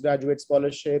Australia postgraduate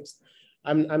scholarships.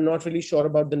 I'm not really sure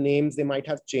about the names. They might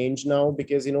have changed now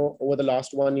because over the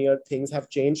last 1 year things have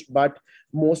changed. But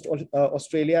most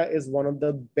Australia is one of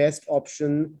the best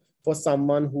option for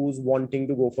someone who's wanting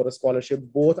to go for a scholarship,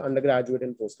 both undergraduate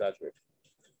and postgraduate.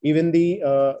 Even the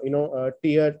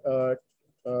tier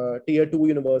 2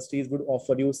 universities would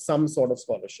offer you some sort of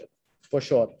scholarship for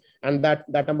sure, and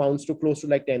that amounts to close to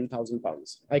like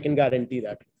 £10,000. I can guarantee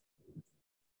that.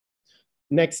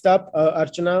 Next up,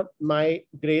 Archana, my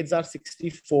grades are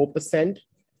 64%.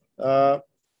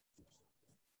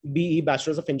 BE,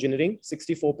 Bachelor's of Engineering,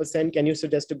 64%. Can you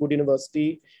suggest a good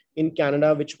university in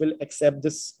Canada which will accept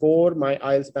this score? My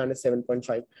IELTS band is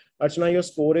 7.5. Archana, your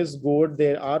score is good.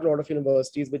 There are a lot of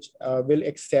universities which will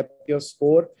accept your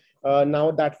score.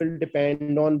 Now that will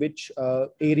depend on which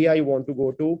area you want to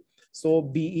go to. So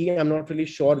BE, I'm not really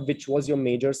sure which was your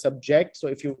major subject. So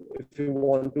if you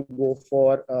want to go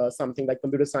for something like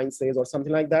computer sciences or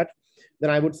something like that, then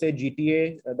I would say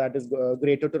GTA, that is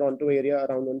Greater Toronto area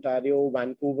around Ontario.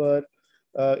 Vancouver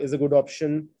is a good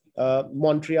option.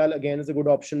 Montreal again is a good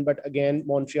option, but again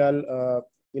Montreal,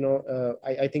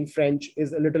 I think French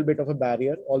is a little bit of a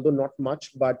barrier, although not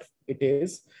much, but it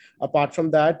is. Apart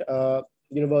from that,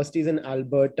 universities in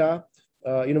Alberta,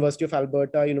 University of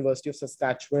Alberta, University of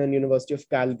Saskatchewan, University of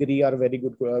Calgary are very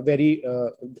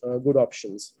good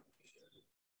options.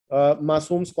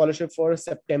 Masoom scholarship for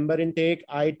September intake.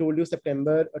 I told you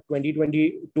September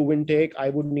 2022 intake. I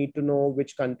would need to know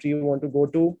which country you want to go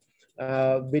to,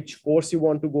 which course you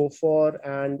want to go for,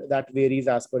 and that varies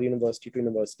as per university to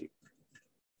university.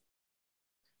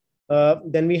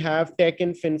 Then we have Tech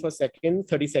and Fin for second,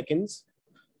 30 seconds.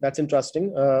 That's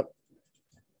interesting.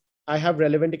 I have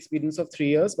relevant experience of 3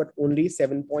 years, but only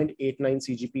 7.89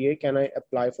 CGPA. Can I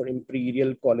apply for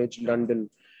Imperial College London?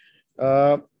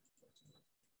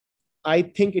 I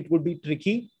think it would be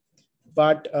tricky,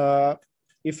 but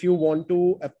if you want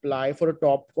to apply for a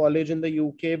top college in the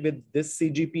UK with this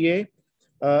CGPA,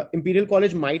 Imperial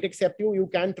College might accept you. You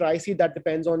can try, see, that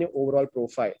depends on your overall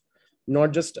profile.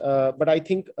 Not just, but I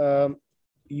think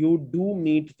you do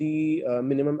meet the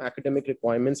minimum academic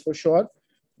requirements for sure,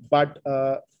 but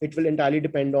it will entirely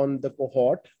depend on the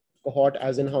cohort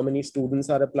as in how many students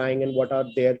are applying and what are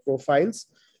their profiles.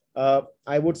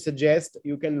 I would suggest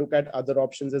you can look at other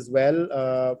options as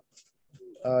well.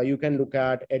 You can look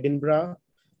at Edinburgh.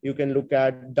 You can look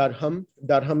at Durham.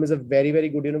 Durham is a very, very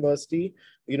good university.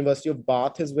 University of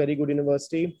Bath is very good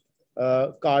university.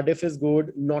 Cardiff is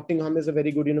good. Nottingham is a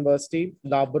very good university.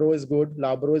 Loughborough is good.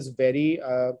 Loughborough is very,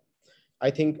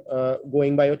 I think,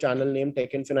 going by your channel name,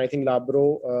 Tech and Fin, I think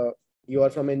Loughborough, you are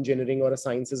from engineering or a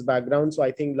sciences background. So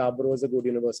I think Loughborough is a good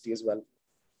university as well.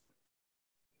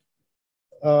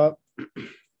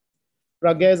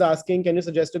 Pragya is asking, can you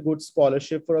suggest a good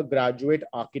scholarship for a graduate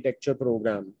architecture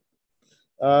program?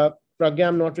 Pragya,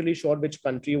 I'm not really sure which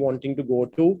country you're wanting to go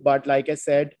to, but like I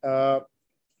said,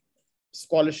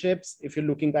 scholarships, if you're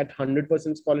looking at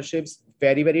 100% scholarships,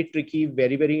 very, very tricky,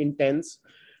 very, very intense.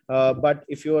 But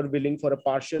if you're willing for a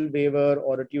partial waiver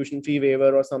or a tuition fee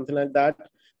waiver or something like that,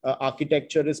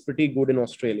 architecture is pretty good in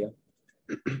Australia.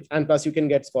 And plus you can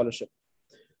get scholarship.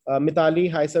 Mithali,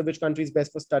 hi sir, which country is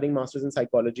best for studying masters in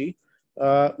psychology?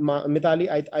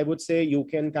 Mithali, I would say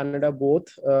UK and Canada both,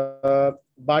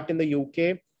 but in the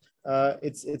UK,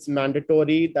 it's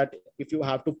mandatory that if you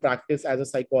have to practice as a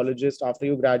psychologist after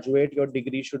you graduate, your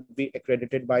degree should be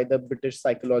accredited by the British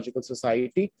Psychological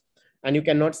Society, and you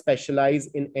cannot specialize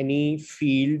in any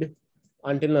field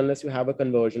until unless you have a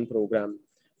conversion program.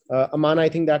 Aman, I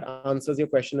think that answers your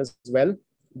question as well.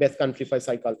 Best country for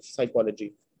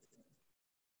psychology.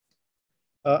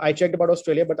 I checked about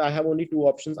Australia, but I have only 2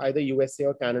 options, either USA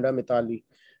or Canada, Mithali.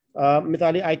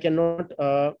 Mithali, I cannot.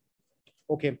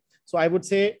 Okay. So I would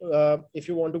say if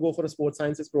you want to go for a sports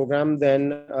sciences program,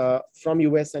 then from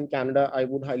US and Canada, I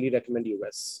would highly recommend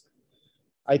US.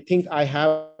 I think I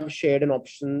have shared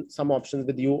some options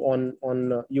with you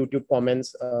on YouTube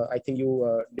comments. I think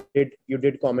you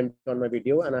did comment on my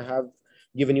video, and I have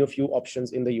given you a few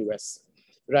options in the US.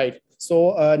 Right. So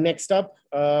next up,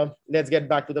 let's get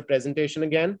back to the presentation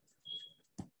again.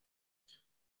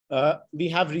 We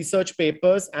have research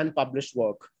papers and published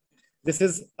work. This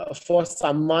is for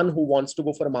someone who wants to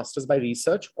go for a master's by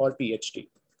research or PhD,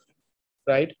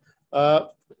 right?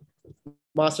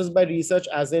 Master's by research,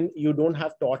 as in you don't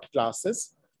have taught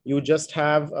classes. You just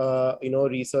have,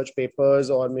 research papers,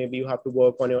 or maybe you have to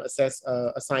work on your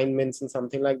assignments and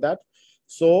something like that.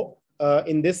 So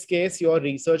in this case, your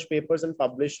research papers and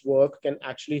published work can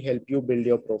actually help you build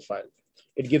your profile.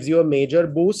 It gives you a major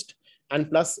boost. And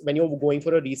plus, when you're going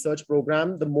for a research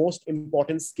program, the most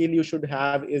important skill you should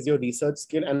have is your research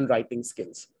skill and writing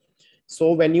skills.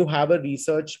 So when you have a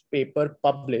research paper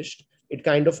published, it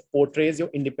kind of portrays your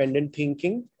independent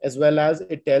thinking, as well as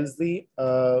it tells the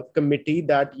committee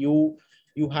that you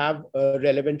have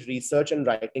relevant research and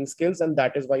writing skills, and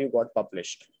that is why you got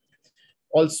published.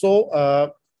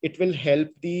 Also, it will help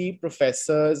the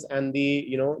professors and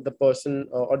the person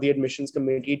or the admissions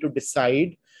committee to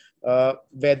decide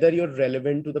whether you're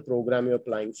relevant to the program you're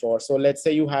applying for. So let's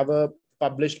say you have a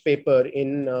published paper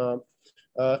in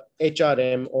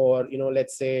HRM, or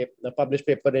let's say a published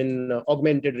paper in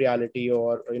augmented reality,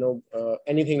 or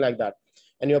anything like that,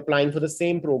 and you're applying for the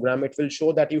same program. It will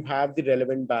show that you have the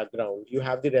relevant background, you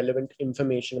have the relevant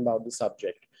information about the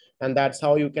subject, and that's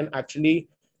how you can actually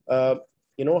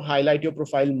highlight your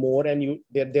profile more, and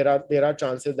there are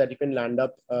chances that you can land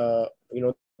up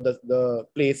the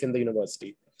place in the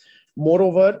university.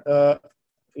 Moreover,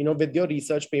 with your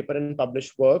research paper and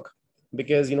published work,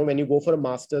 because when you go for a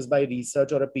master's by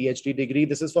research or a PhD degree,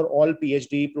 this is for all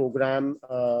PhD program,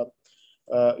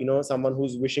 someone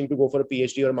who's wishing to go for a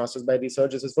PhD or a master's by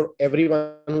research. This is for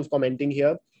everyone who's commenting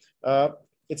here.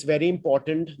 It's very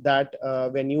important that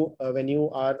when you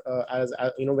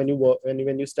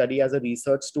study as a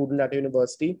research student at a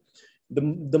university,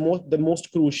 the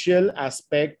most crucial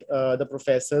aspect the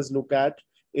professors look at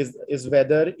is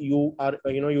whether you are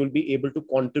you'll be able to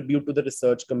contribute to the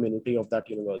research community of that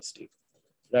university,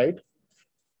 right?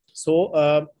 So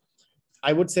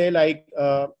I would say, like,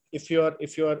 if you're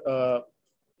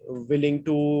willing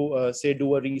to say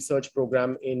do a research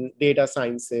program in data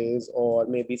sciences, or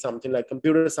maybe something like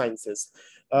computer sciences,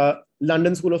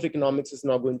 London School of Economics is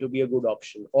not going to be a good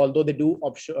option, although they do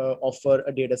offer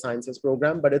a data sciences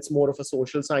program, but it's more of a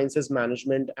social sciences,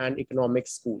 management and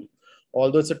economics school.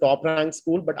 Although it's a top ranked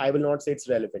school, but I will not say it's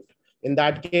relevant. In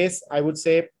that case, I would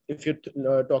say, if you're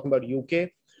talking about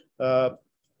UK,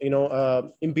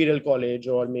 Imperial College,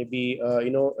 or maybe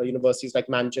universities like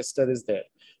Manchester is there.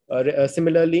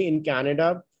 Similarly, in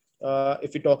Canada,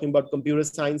 if you're talking about computer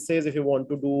sciences, if you want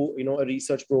to do a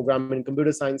research program in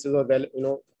computer sciences, or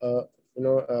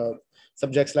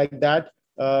subjects like that,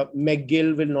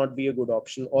 McGill will not be a good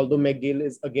option. Although McGill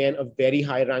is again a very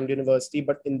high ranked university,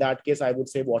 but in that case, I would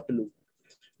say Waterloo,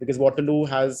 because Waterloo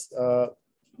has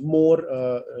more,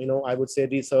 I would say,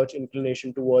 research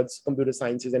inclination towards computer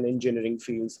sciences and engineering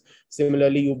fields.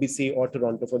 Similarly, UBC or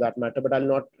Toronto for that matter, but I'll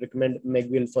not recommend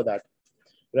McGill for that,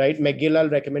 right? McGill I'll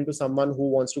recommend to someone who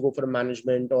wants to go for a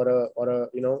management or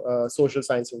a social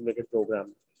science related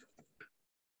program.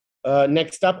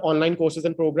 Next up, online courses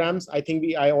and programs. I think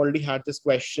I already had this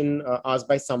question asked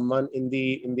by someone in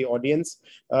the audience.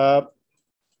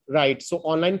 Right. So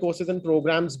online courses and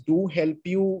programs do help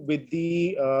you with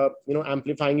the,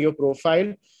 amplifying your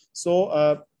profile.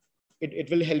 So it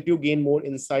will help you gain more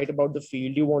insight about the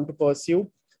field you want to pursue.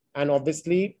 And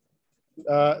obviously,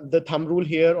 the thumb rule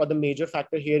here, or the major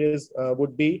factor here is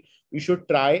would be, you should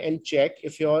try and check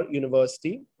if your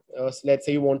university, so let's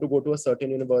say you want to go to a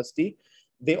certain university,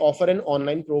 they offer an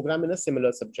online program in a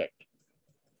similar subject.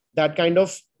 That kind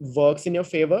of works in your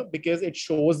favor, because it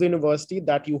shows the university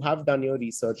that you have done your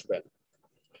research well.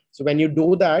 So when you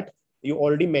do that, you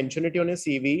already mention it on your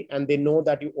CV, and they know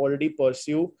that you already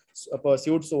pursued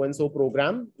so-and-so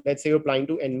program. Let's say you're applying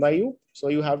to NYU. So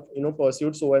you have,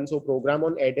 pursued so-and-so program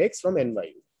on edX from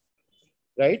NYU,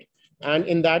 right? And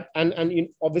in that,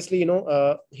 obviously,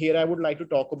 here I would like to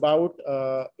talk about,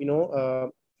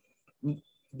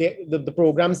 the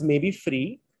programs may be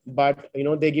free, but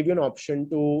they give you an option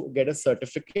to get a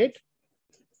certificate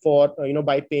for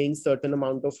by paying certain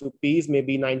amount of rupees,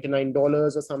 maybe $99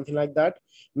 or something like that.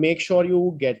 Make sure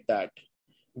you get that,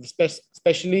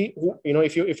 especially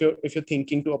if you're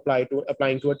thinking to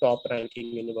applying to a top ranking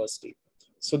university.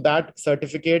 So that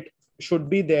certificate should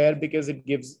be there because it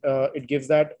gives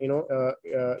that,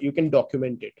 you can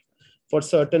document it for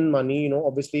certain money.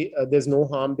 Obviously there's no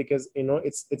harm, because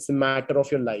it's a matter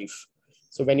of your life.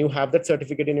 So when you have that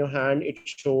certificate in your hand, it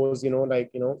shows,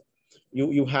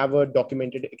 you have a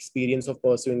documented experience of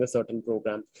pursuing a certain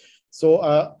program. So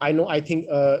I think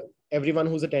everyone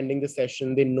who's attending this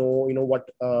session, they know,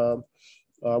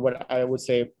 what I would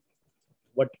say,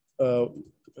 what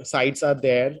sites are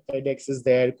there. edX is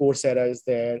there, Coursera is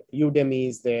there, Udemy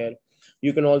is there.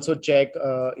 You can also check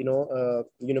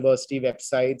university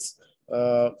websites,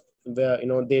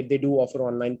 where they do offer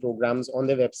online programs on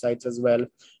their websites as well.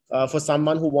 For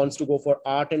someone who wants to go for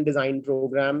art and design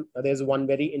program, there's one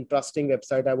very interesting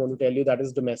website I want to tell you, that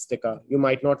is Domestika. You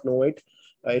might not know it.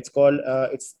 It's called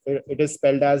it is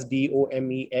spelled as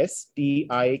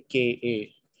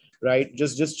DOMESTIKA, right?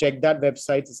 Just check that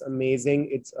website. It's amazing.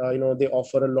 It's they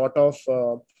offer a lot of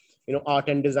art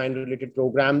and design related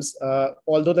programs,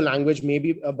 although the language may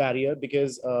be a barrier,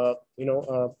 because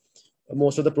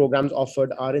most of the programs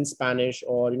offered are in Spanish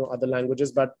or other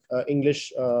languages, but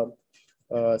English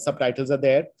subtitles are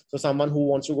there. So someone who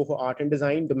wants to go for art and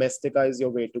design, Domestika is your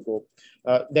way to go.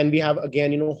 Then we have,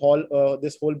 again,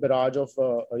 this whole barrage of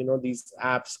these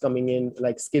apps coming in,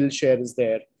 like Skillshare is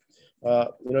there.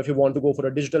 If you want to go for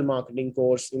a digital marketing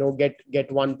course,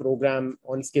 get one program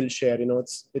on Skillshare.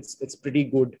 It's pretty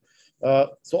good.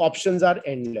 So options are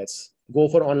endless. Go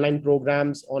for online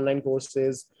programs, online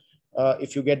courses.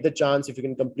 If you get the chance, if you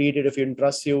can complete it, if it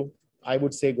interests you, I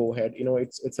would say go ahead.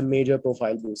 It's a major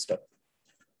profile booster.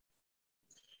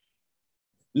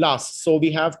 Last, so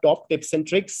we have top tips and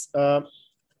tricks.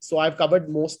 So I've covered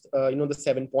most, the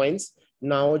 7 points.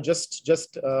 Now,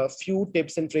 just a few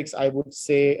tips and tricks I would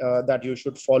say that you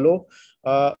should follow.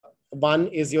 One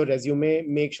is your resume.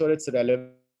 Make sure it's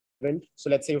relevant. So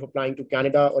let's say you're applying to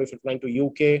Canada or if you're applying to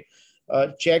UK,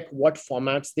 check what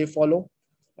formats they follow.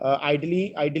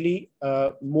 Ideally,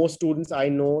 most students I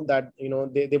know that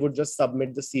they would just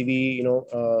submit the CV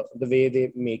the way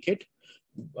they make it,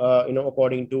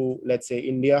 according to, let's say,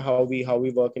 India, how we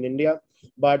work in India.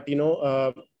 But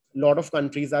lot of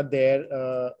countries are there,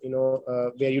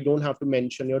 where you don't have to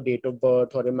mention your date of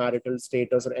birth or your marital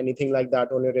status or anything like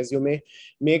that on your resume.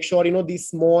 Make sure these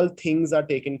small things are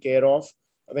taken care of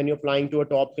when you're applying to a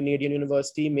top Canadian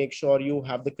university. Make sure you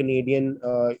have the Canadian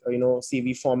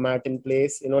CV format in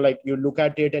place. Like you look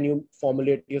at it and you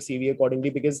formulate your CV accordingly,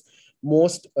 because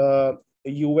most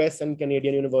US and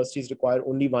Canadian universities require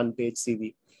only 1-page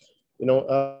CV.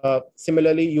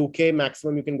 Similarly, UK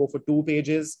maximum you can go for 2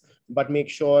 pages, but make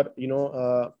sure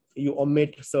you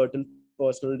omit certain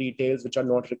personal details which are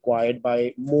not required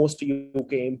by most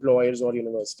UK employers or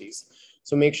universities.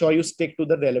 So make sure you stick to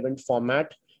the relevant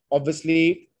format.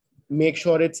 Obviously, make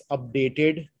sure it's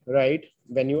updated, right?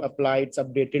 When you apply, it's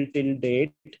updated till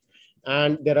date,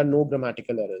 and there are no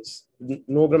grammatical errors.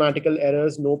 No grammatical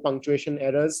errors, no punctuation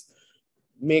errors.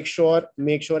 Make sure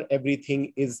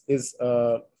everything is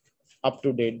up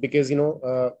to date, because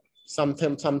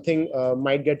something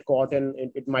might get caught and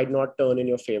it might not turn in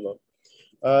your favor.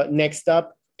 Next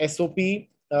up, SOP.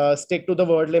 Stick to the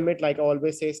word limit. Like I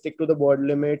always say, stick to the word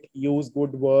limit. Use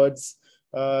good words.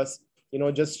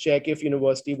 Just check if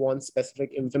university wants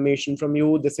specific information from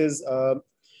you. This is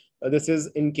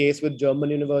in case with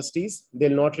German universities.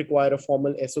 They'll not require a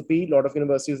formal SOP. A lot of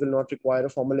universities will not require a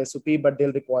formal SOP, but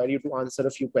they'll require you to answer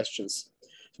a few questions.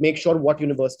 Make sure what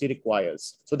university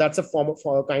requires. So that's a form of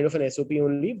kind of an SOP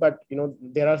only, but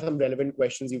there are some relevant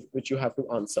questions which you have to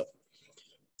answer.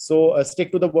 So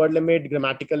stick to the word limit.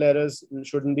 Grammatical errors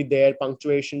shouldn't be there.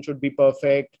 Punctuation should be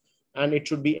perfect, and it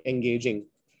should be engaging.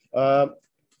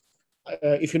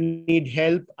 If you need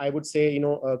help, I would say,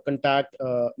 contact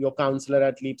your counselor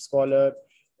at LeapScholar,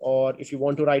 or if you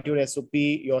want to write your SOP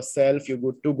yourself, you're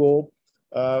good to go.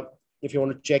 If you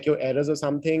want to check your errors or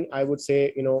something, I would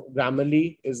say,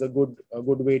 Grammarly is a good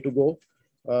way to go.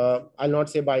 I'll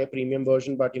not say buy a premium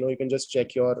version, but, you can just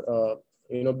check your,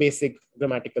 basic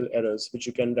grammatical errors, which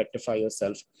you can rectify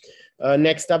yourself.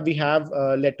 Next up, we have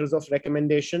letters of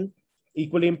recommendation.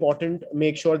 Equally important,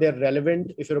 make sure they're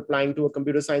relevant. If you're applying to a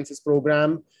computer sciences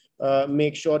program,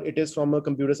 make sure it is from a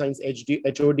computer science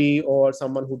HOD or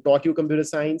someone who taught you computer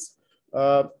science.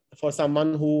 For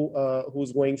someone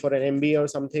who's going for an MBA or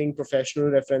something, professional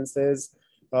references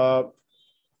work,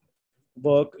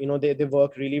 they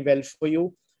work really well for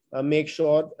you. Make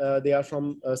sure they are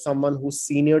from someone who's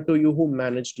senior to you, who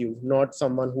managed you, not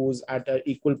someone who's at an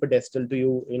equal pedestal to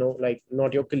you, like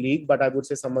not your colleague, but I would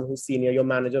say someone who's senior, your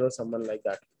manager or someone like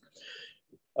that.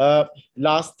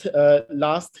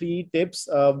 Last three tips.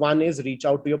 One is reach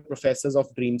out to your professors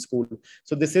of dream school.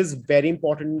 So this is very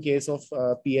important in case of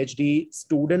PhD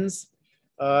students.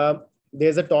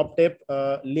 There's a top tip.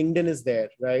 LinkedIn is there,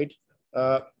 right?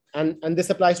 And this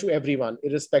applies to everyone,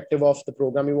 irrespective of the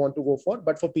program you want to go for.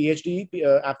 But for PhD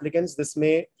applicants, this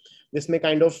may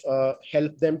kind of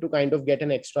help them to kind of get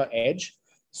an extra edge.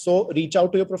 So reach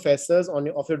out to your professors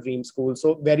of your dream school.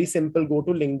 So very simple. Go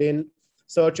to LinkedIn,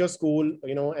 search your school,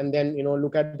 and then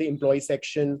look at the employee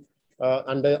section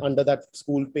under that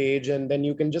school page, and then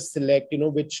you can just select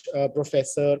which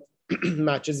professor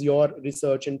matches your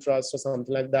research interest or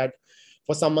something like that.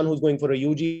 For someone who's going for a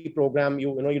UG program,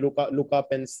 you look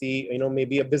up and see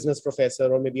maybe a business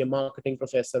professor, or maybe a marketing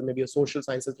professor, maybe a social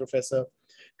sciences professor.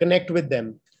 Connect with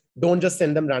them. Don't just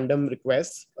send them random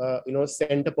requests.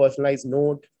 Send a personalized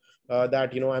note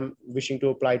that I'm wishing to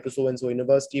apply to so and so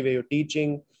university where you're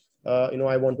teaching.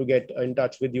 I want to get in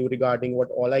touch with you regarding what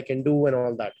all I can do and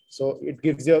all that. So it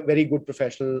gives you a very good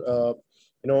professional,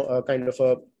 kind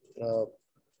of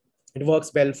it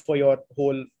works well for your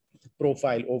whole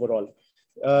profile overall.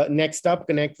 Next up,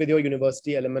 connect with your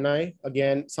university alumni.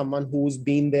 Again, someone who's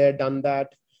been there, done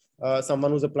that.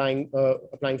 Someone who's applying for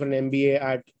an MBA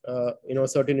at a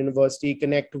certain university.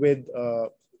 Connect with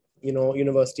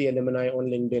university alumni on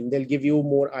LinkedIn. They'll give you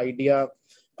more idea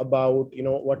about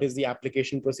what is the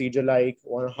application procedure like,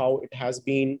 or how it has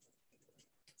been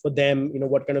for them,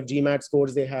 what kind of GMAT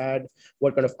scores they had,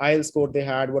 what kind of IELTS score they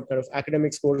had, what kind of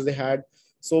academic scores they had.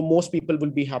 So most people will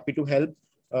be happy to help,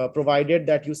 provided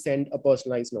that you send a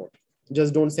personalized note.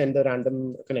 Just don't send a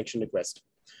random connection request.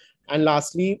 And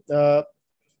lastly,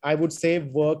 I would say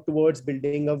work towards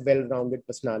building a well-rounded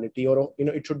personality, or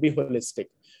it should be holistic,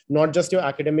 not just your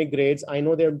academic grades. I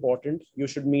know they're important. You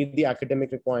should meet the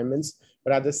academic requirements,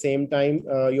 but at the same time,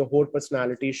 your whole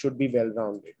personality should be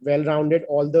well-rounded. Well-rounded,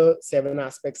 all the 7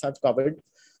 aspects I've covered.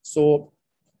 So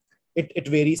it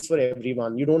varies for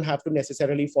everyone. You don't have to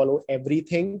necessarily follow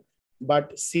everything,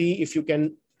 but see if you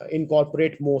can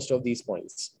incorporate most of these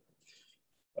points.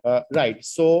 Right.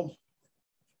 So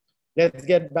let's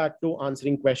get back to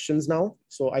answering questions now.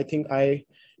 So I think I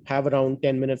have around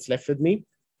 10 minutes left with me.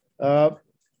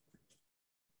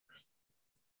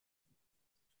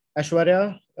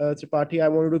 Aishwarya Tripathi, I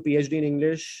want to do PhD in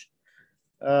English.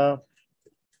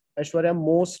 Aishwarya,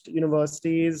 most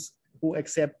universities who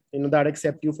accept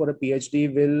you for a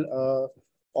PhD will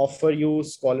offer you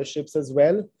scholarships as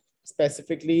well.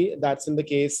 Specifically, that's the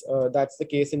case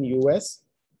in US.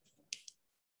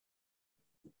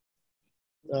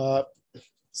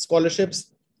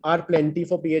 Scholarships are plenty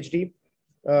for PhD.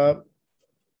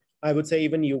 I would say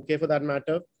even UK for that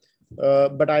matter.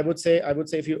 But I would say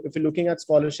if you're looking at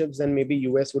scholarships, then maybe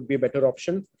US would be a better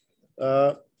option.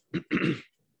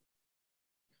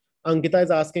 Ankita is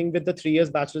asking, with the 3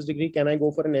 years bachelor's degree, can I go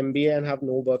for an MBA and have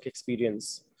no work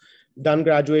experience? Done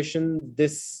graduation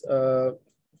this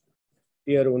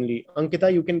year only.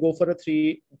 Ankita, you can go for an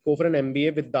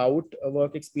MBA without a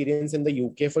work experience in the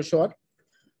UK for sure.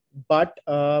 But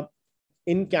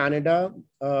in Canada,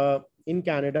 I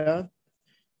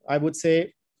would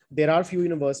say there are few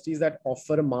universities that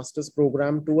offer a master's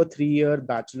program to a 3-year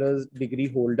bachelor's degree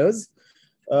holders.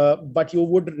 But you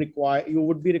would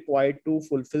be required to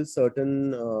fulfill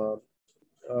certain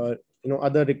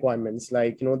other requirements,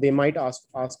 like they might ask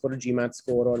for a GMAT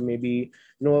score, or maybe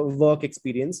work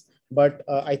experience. But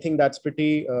I think that's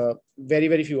pretty very,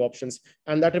 very few options.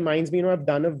 And that reminds me, I've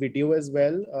done a video as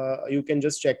well. You can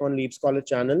just check on LeapScholar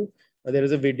channel. There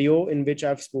is a video in which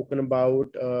I've spoken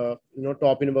about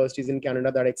top universities in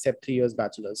Canada that accept 3 years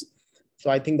bachelor's.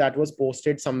 So I think that was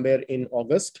posted somewhere in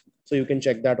August. So you can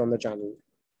check that on the channel.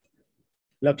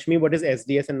 Lakshmi, what is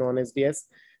SDS and non-SDS?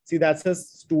 See, that's a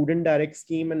student direct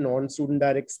scheme and non-student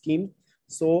direct scheme.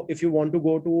 So if you want to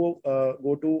go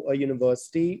to a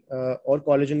university or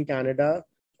college in Canada,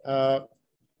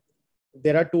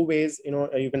 there are 2 ways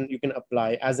you can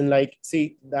apply. As in, like,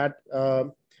 see that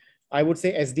I would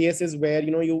say SDS is where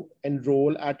you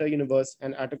enroll at a university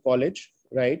and at a college,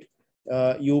 right?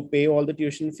 You pay all the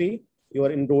tuition fee. You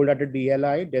are enrolled at a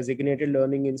DLI, designated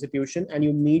learning institution, and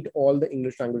you meet all the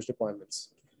English language requirements.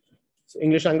 So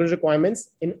English language requirements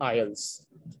in IELTS.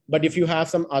 But if you have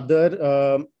some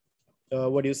other,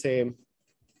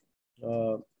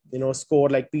 score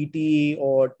like PT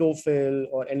or TOEFL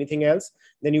or anything else,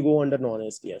 then you go under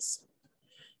non-SDS.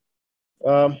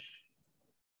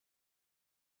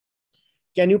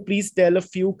 Can you please tell a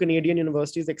few Canadian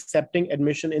universities accepting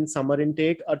admission in summer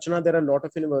intake? Archana, there are a lot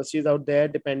of universities out there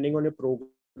depending on your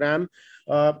program.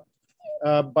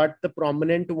 but the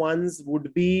prominent ones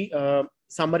would be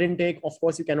summer intake. Of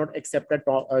course, you cannot accept at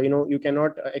top, you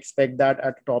cannot expect that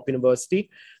at top university,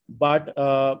 but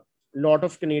lot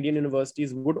of Canadian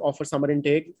universities would offer summer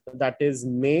intake, that is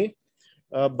May.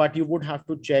 But you would have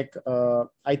to check.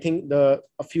 I think a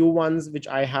few ones which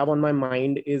I have on my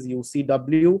mind is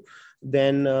UCW,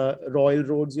 then Royal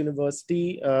Roads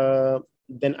University,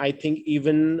 then I think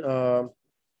even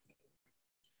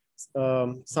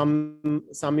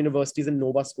some universities in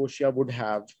Nova Scotia would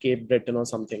have Cape Breton or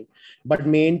something. But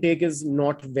May intake is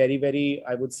not very,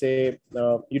 I would say,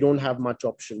 you don't have much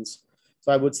options.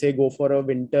 So I would say go for a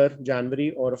winter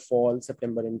January or a fall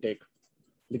September intake,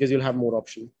 because you'll have more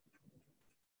option.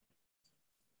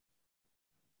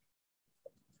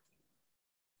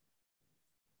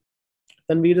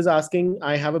 Tanveer is asking,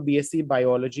 I have a BSc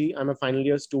biology. I'm a final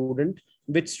year student.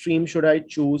 Which stream should I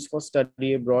choose for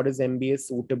study abroad? Is MBA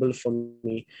suitable for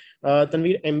me?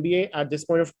 Tanveer, MBA at this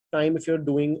point of time, if you're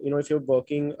doing, if you're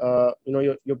working,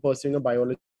 you're pursuing a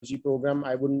biology program,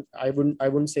 I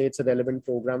wouldn't say it's a relevant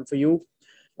program for you.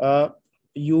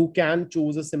 You can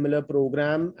choose a similar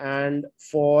program, and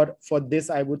for this,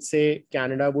 I would say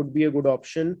Canada would be a good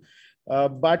option.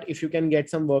 But if you can get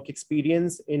some work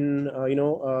experience in,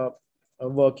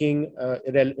 working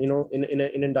in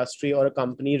an industry or a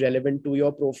company relevant to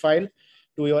your profile,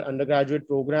 to your undergraduate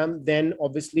program, then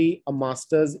obviously a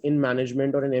master's in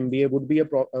management or an MBA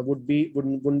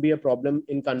wouldn't be a problem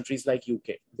in countries like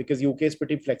UK, because UK is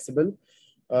pretty flexible,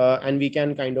 and we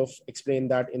can kind of explain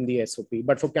that in the SOP.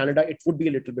 But for Canada, it would be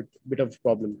a little bit of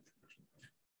problem.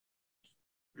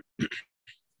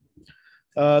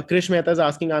 Krish Mehta is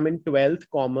asking, I'm in 12th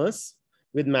commerce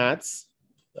with maths.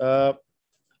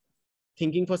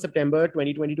 Thinking for September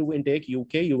 2022 intake,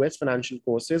 UK, US financial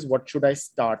courses, what should I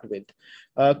start with?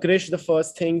 Krish, the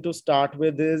first thing to start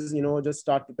with is, just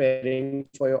start preparing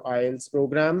for your IELTS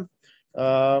program.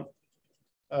 Your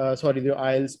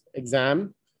IELTS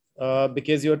exam,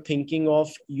 because you're thinking of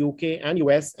UK and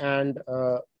US, and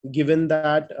given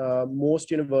that most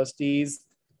universities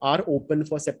are open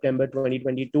for September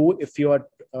 2022, if you are,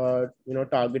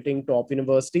 targeting top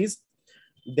universities,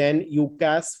 then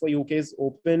UCAS for UK is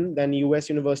open, then US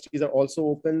universities are also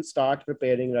open. Start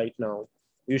preparing right now.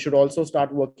 You should also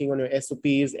start working on your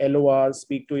SOPs, LORs,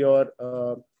 speak to your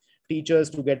teachers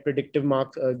to get predictive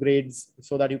mark grades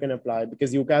so that you can apply,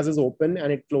 because UCAS is open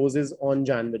and it closes on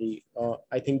January,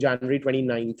 I think January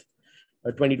 29th,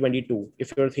 2022,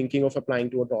 if you're thinking of applying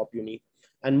to a top uni.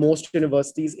 And most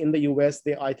universities in the US,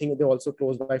 I think they also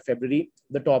close by February,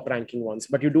 the top ranking ones.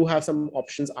 But you do have some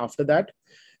options after that.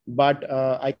 But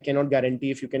I cannot guarantee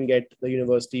if you can get the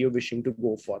university you're wishing to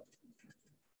go for.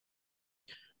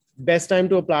 Best time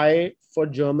to apply for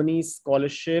Germany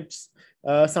scholarships.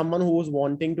 Someone who's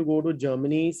wanting to go to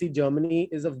Germany. See, Germany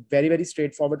is a very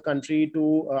straightforward country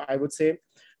to, I would say,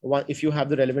 if you have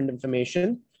the relevant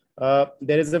information.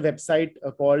 There is a website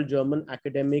called German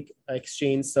Academic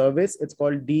Exchange Service. It's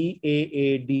called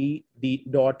DAAD.de,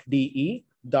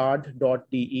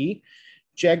 DAAD.de.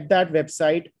 Check that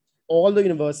website. All the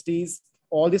universities,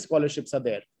 all the scholarships are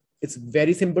there. It's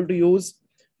very simple to use.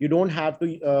 You don't have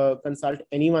to consult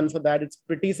anyone for that. It's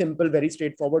pretty simple, very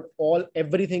straightforward.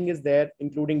 Everything is there,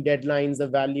 including deadlines, the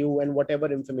value, and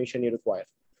whatever information you require.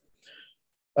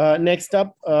 Next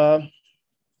up,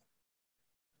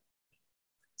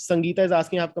 Sangeeta is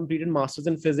asking, I've completed Masters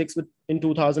in Physics in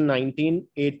 2019,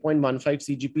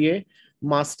 8.15 CGPA,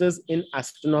 Masters in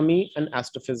Astronomy and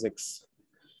Astrophysics,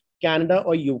 Canada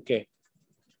or UK,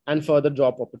 and further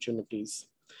job opportunities.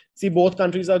 See, both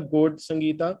countries are good,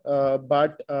 Sangeeta,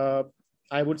 but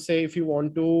I would say if you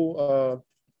want to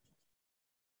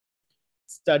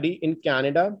study in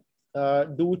Canada,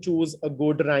 do choose a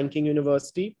good ranking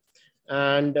university.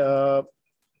 And UK,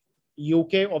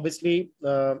 obviously,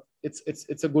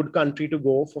 it's a good country to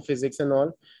go for physics and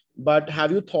all. But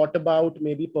have you thought about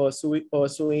maybe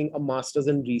pursuing a master's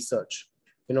in research?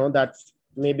 That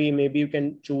maybe you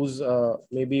can choose.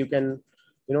 Maybe you can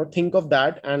think of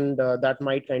that, and that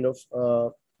might kind of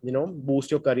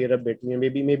boost your career a bit.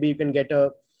 Maybe you can get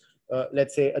a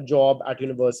let's say a job at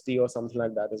university or something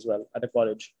like that as well, at a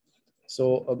college.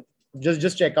 So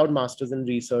just check out masters in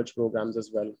research programs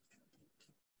as well.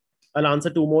 I'll answer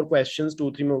three more questions,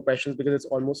 because it's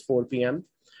almost 4 p.m.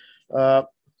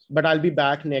 But I'll be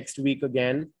back next week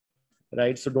again,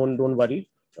 right? So don't worry.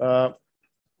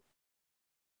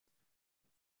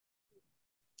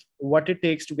 What it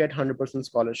takes to get 100%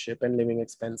 scholarship and living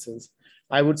expenses?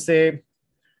 I would say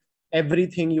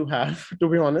everything you have, to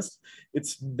be honest.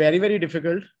 It's very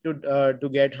difficult to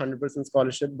get 100%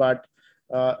 scholarship, but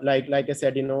like I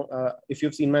said, if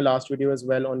you've seen my last video as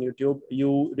well on YouTube,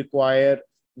 you require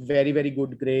very, very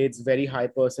good grades, very high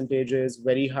percentages,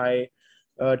 very high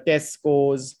test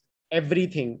scores.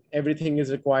 Everything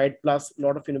is required. Plus, a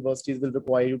lot of universities will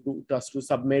require you to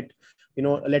submit, a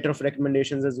letter of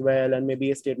recommendations as well, and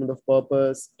maybe a statement of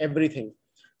purpose. Everything.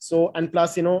 So, and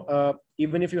plus,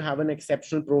 even if you have an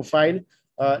exceptional profile,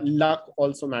 luck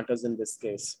also matters in this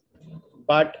case.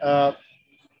 But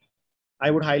I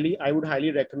would highly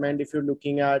recommend, if you're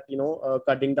looking at,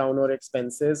 cutting down your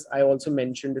expenses. I also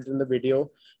mentioned it in the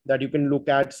video that you can look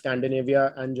at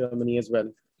Scandinavia and Germany as well.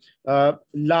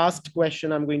 Last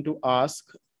question I'm going to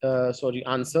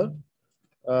answer.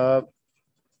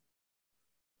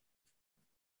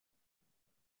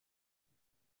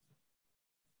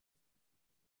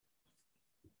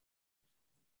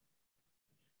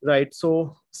 Right.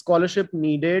 So scholarship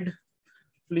needed.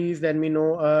 Please let me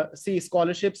know. See,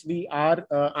 scholarships,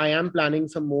 I am planning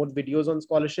some more videos on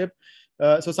scholarship.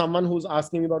 So someone who's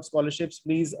asking me about scholarships,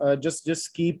 please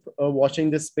just keep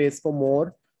watching this space for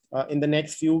more. In the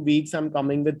next few weeks, I'm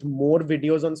coming with more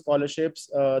videos on scholarships.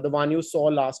 The one you saw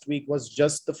last week was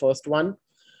just the first one.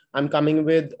 I'm coming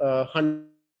with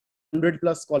 100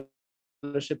 plus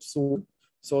scholarships soon.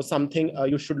 So something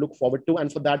you should look forward to.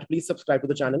 And for that, please subscribe to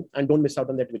the channel and don't miss out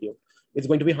on that video. It's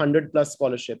going to be 100 plus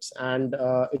scholarships, and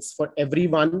it's for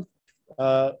everyone,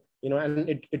 and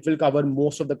it will cover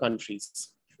most of the countries.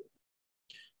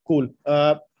 Cool.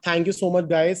 Thank you so much,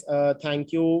 guys.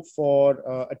 Thank you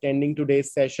for attending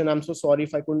today's session. I'm so sorry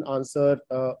if I couldn't answer,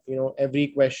 every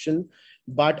question,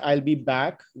 but I'll be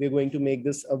back. We're going to make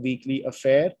this a weekly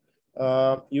affair.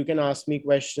 You can ask me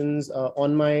questions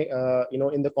on my,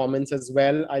 in the comments as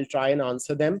well. I'll try and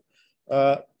answer them.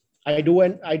 I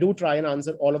do try and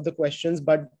answer all of the questions,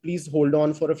 but please hold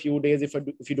on for a few days if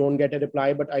you don't get a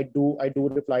reply. But I do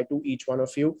reply to each one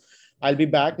of you. I'll be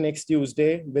back next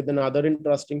Tuesday with another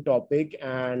interesting topic,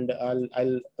 and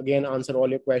I'll again answer all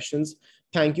your questions.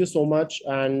 Thank you so much,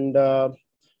 and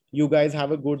you guys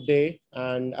have a good day,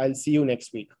 and I'll see you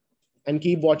next week. And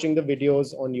keep watching the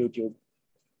videos on YouTube.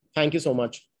 Thank you so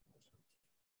much.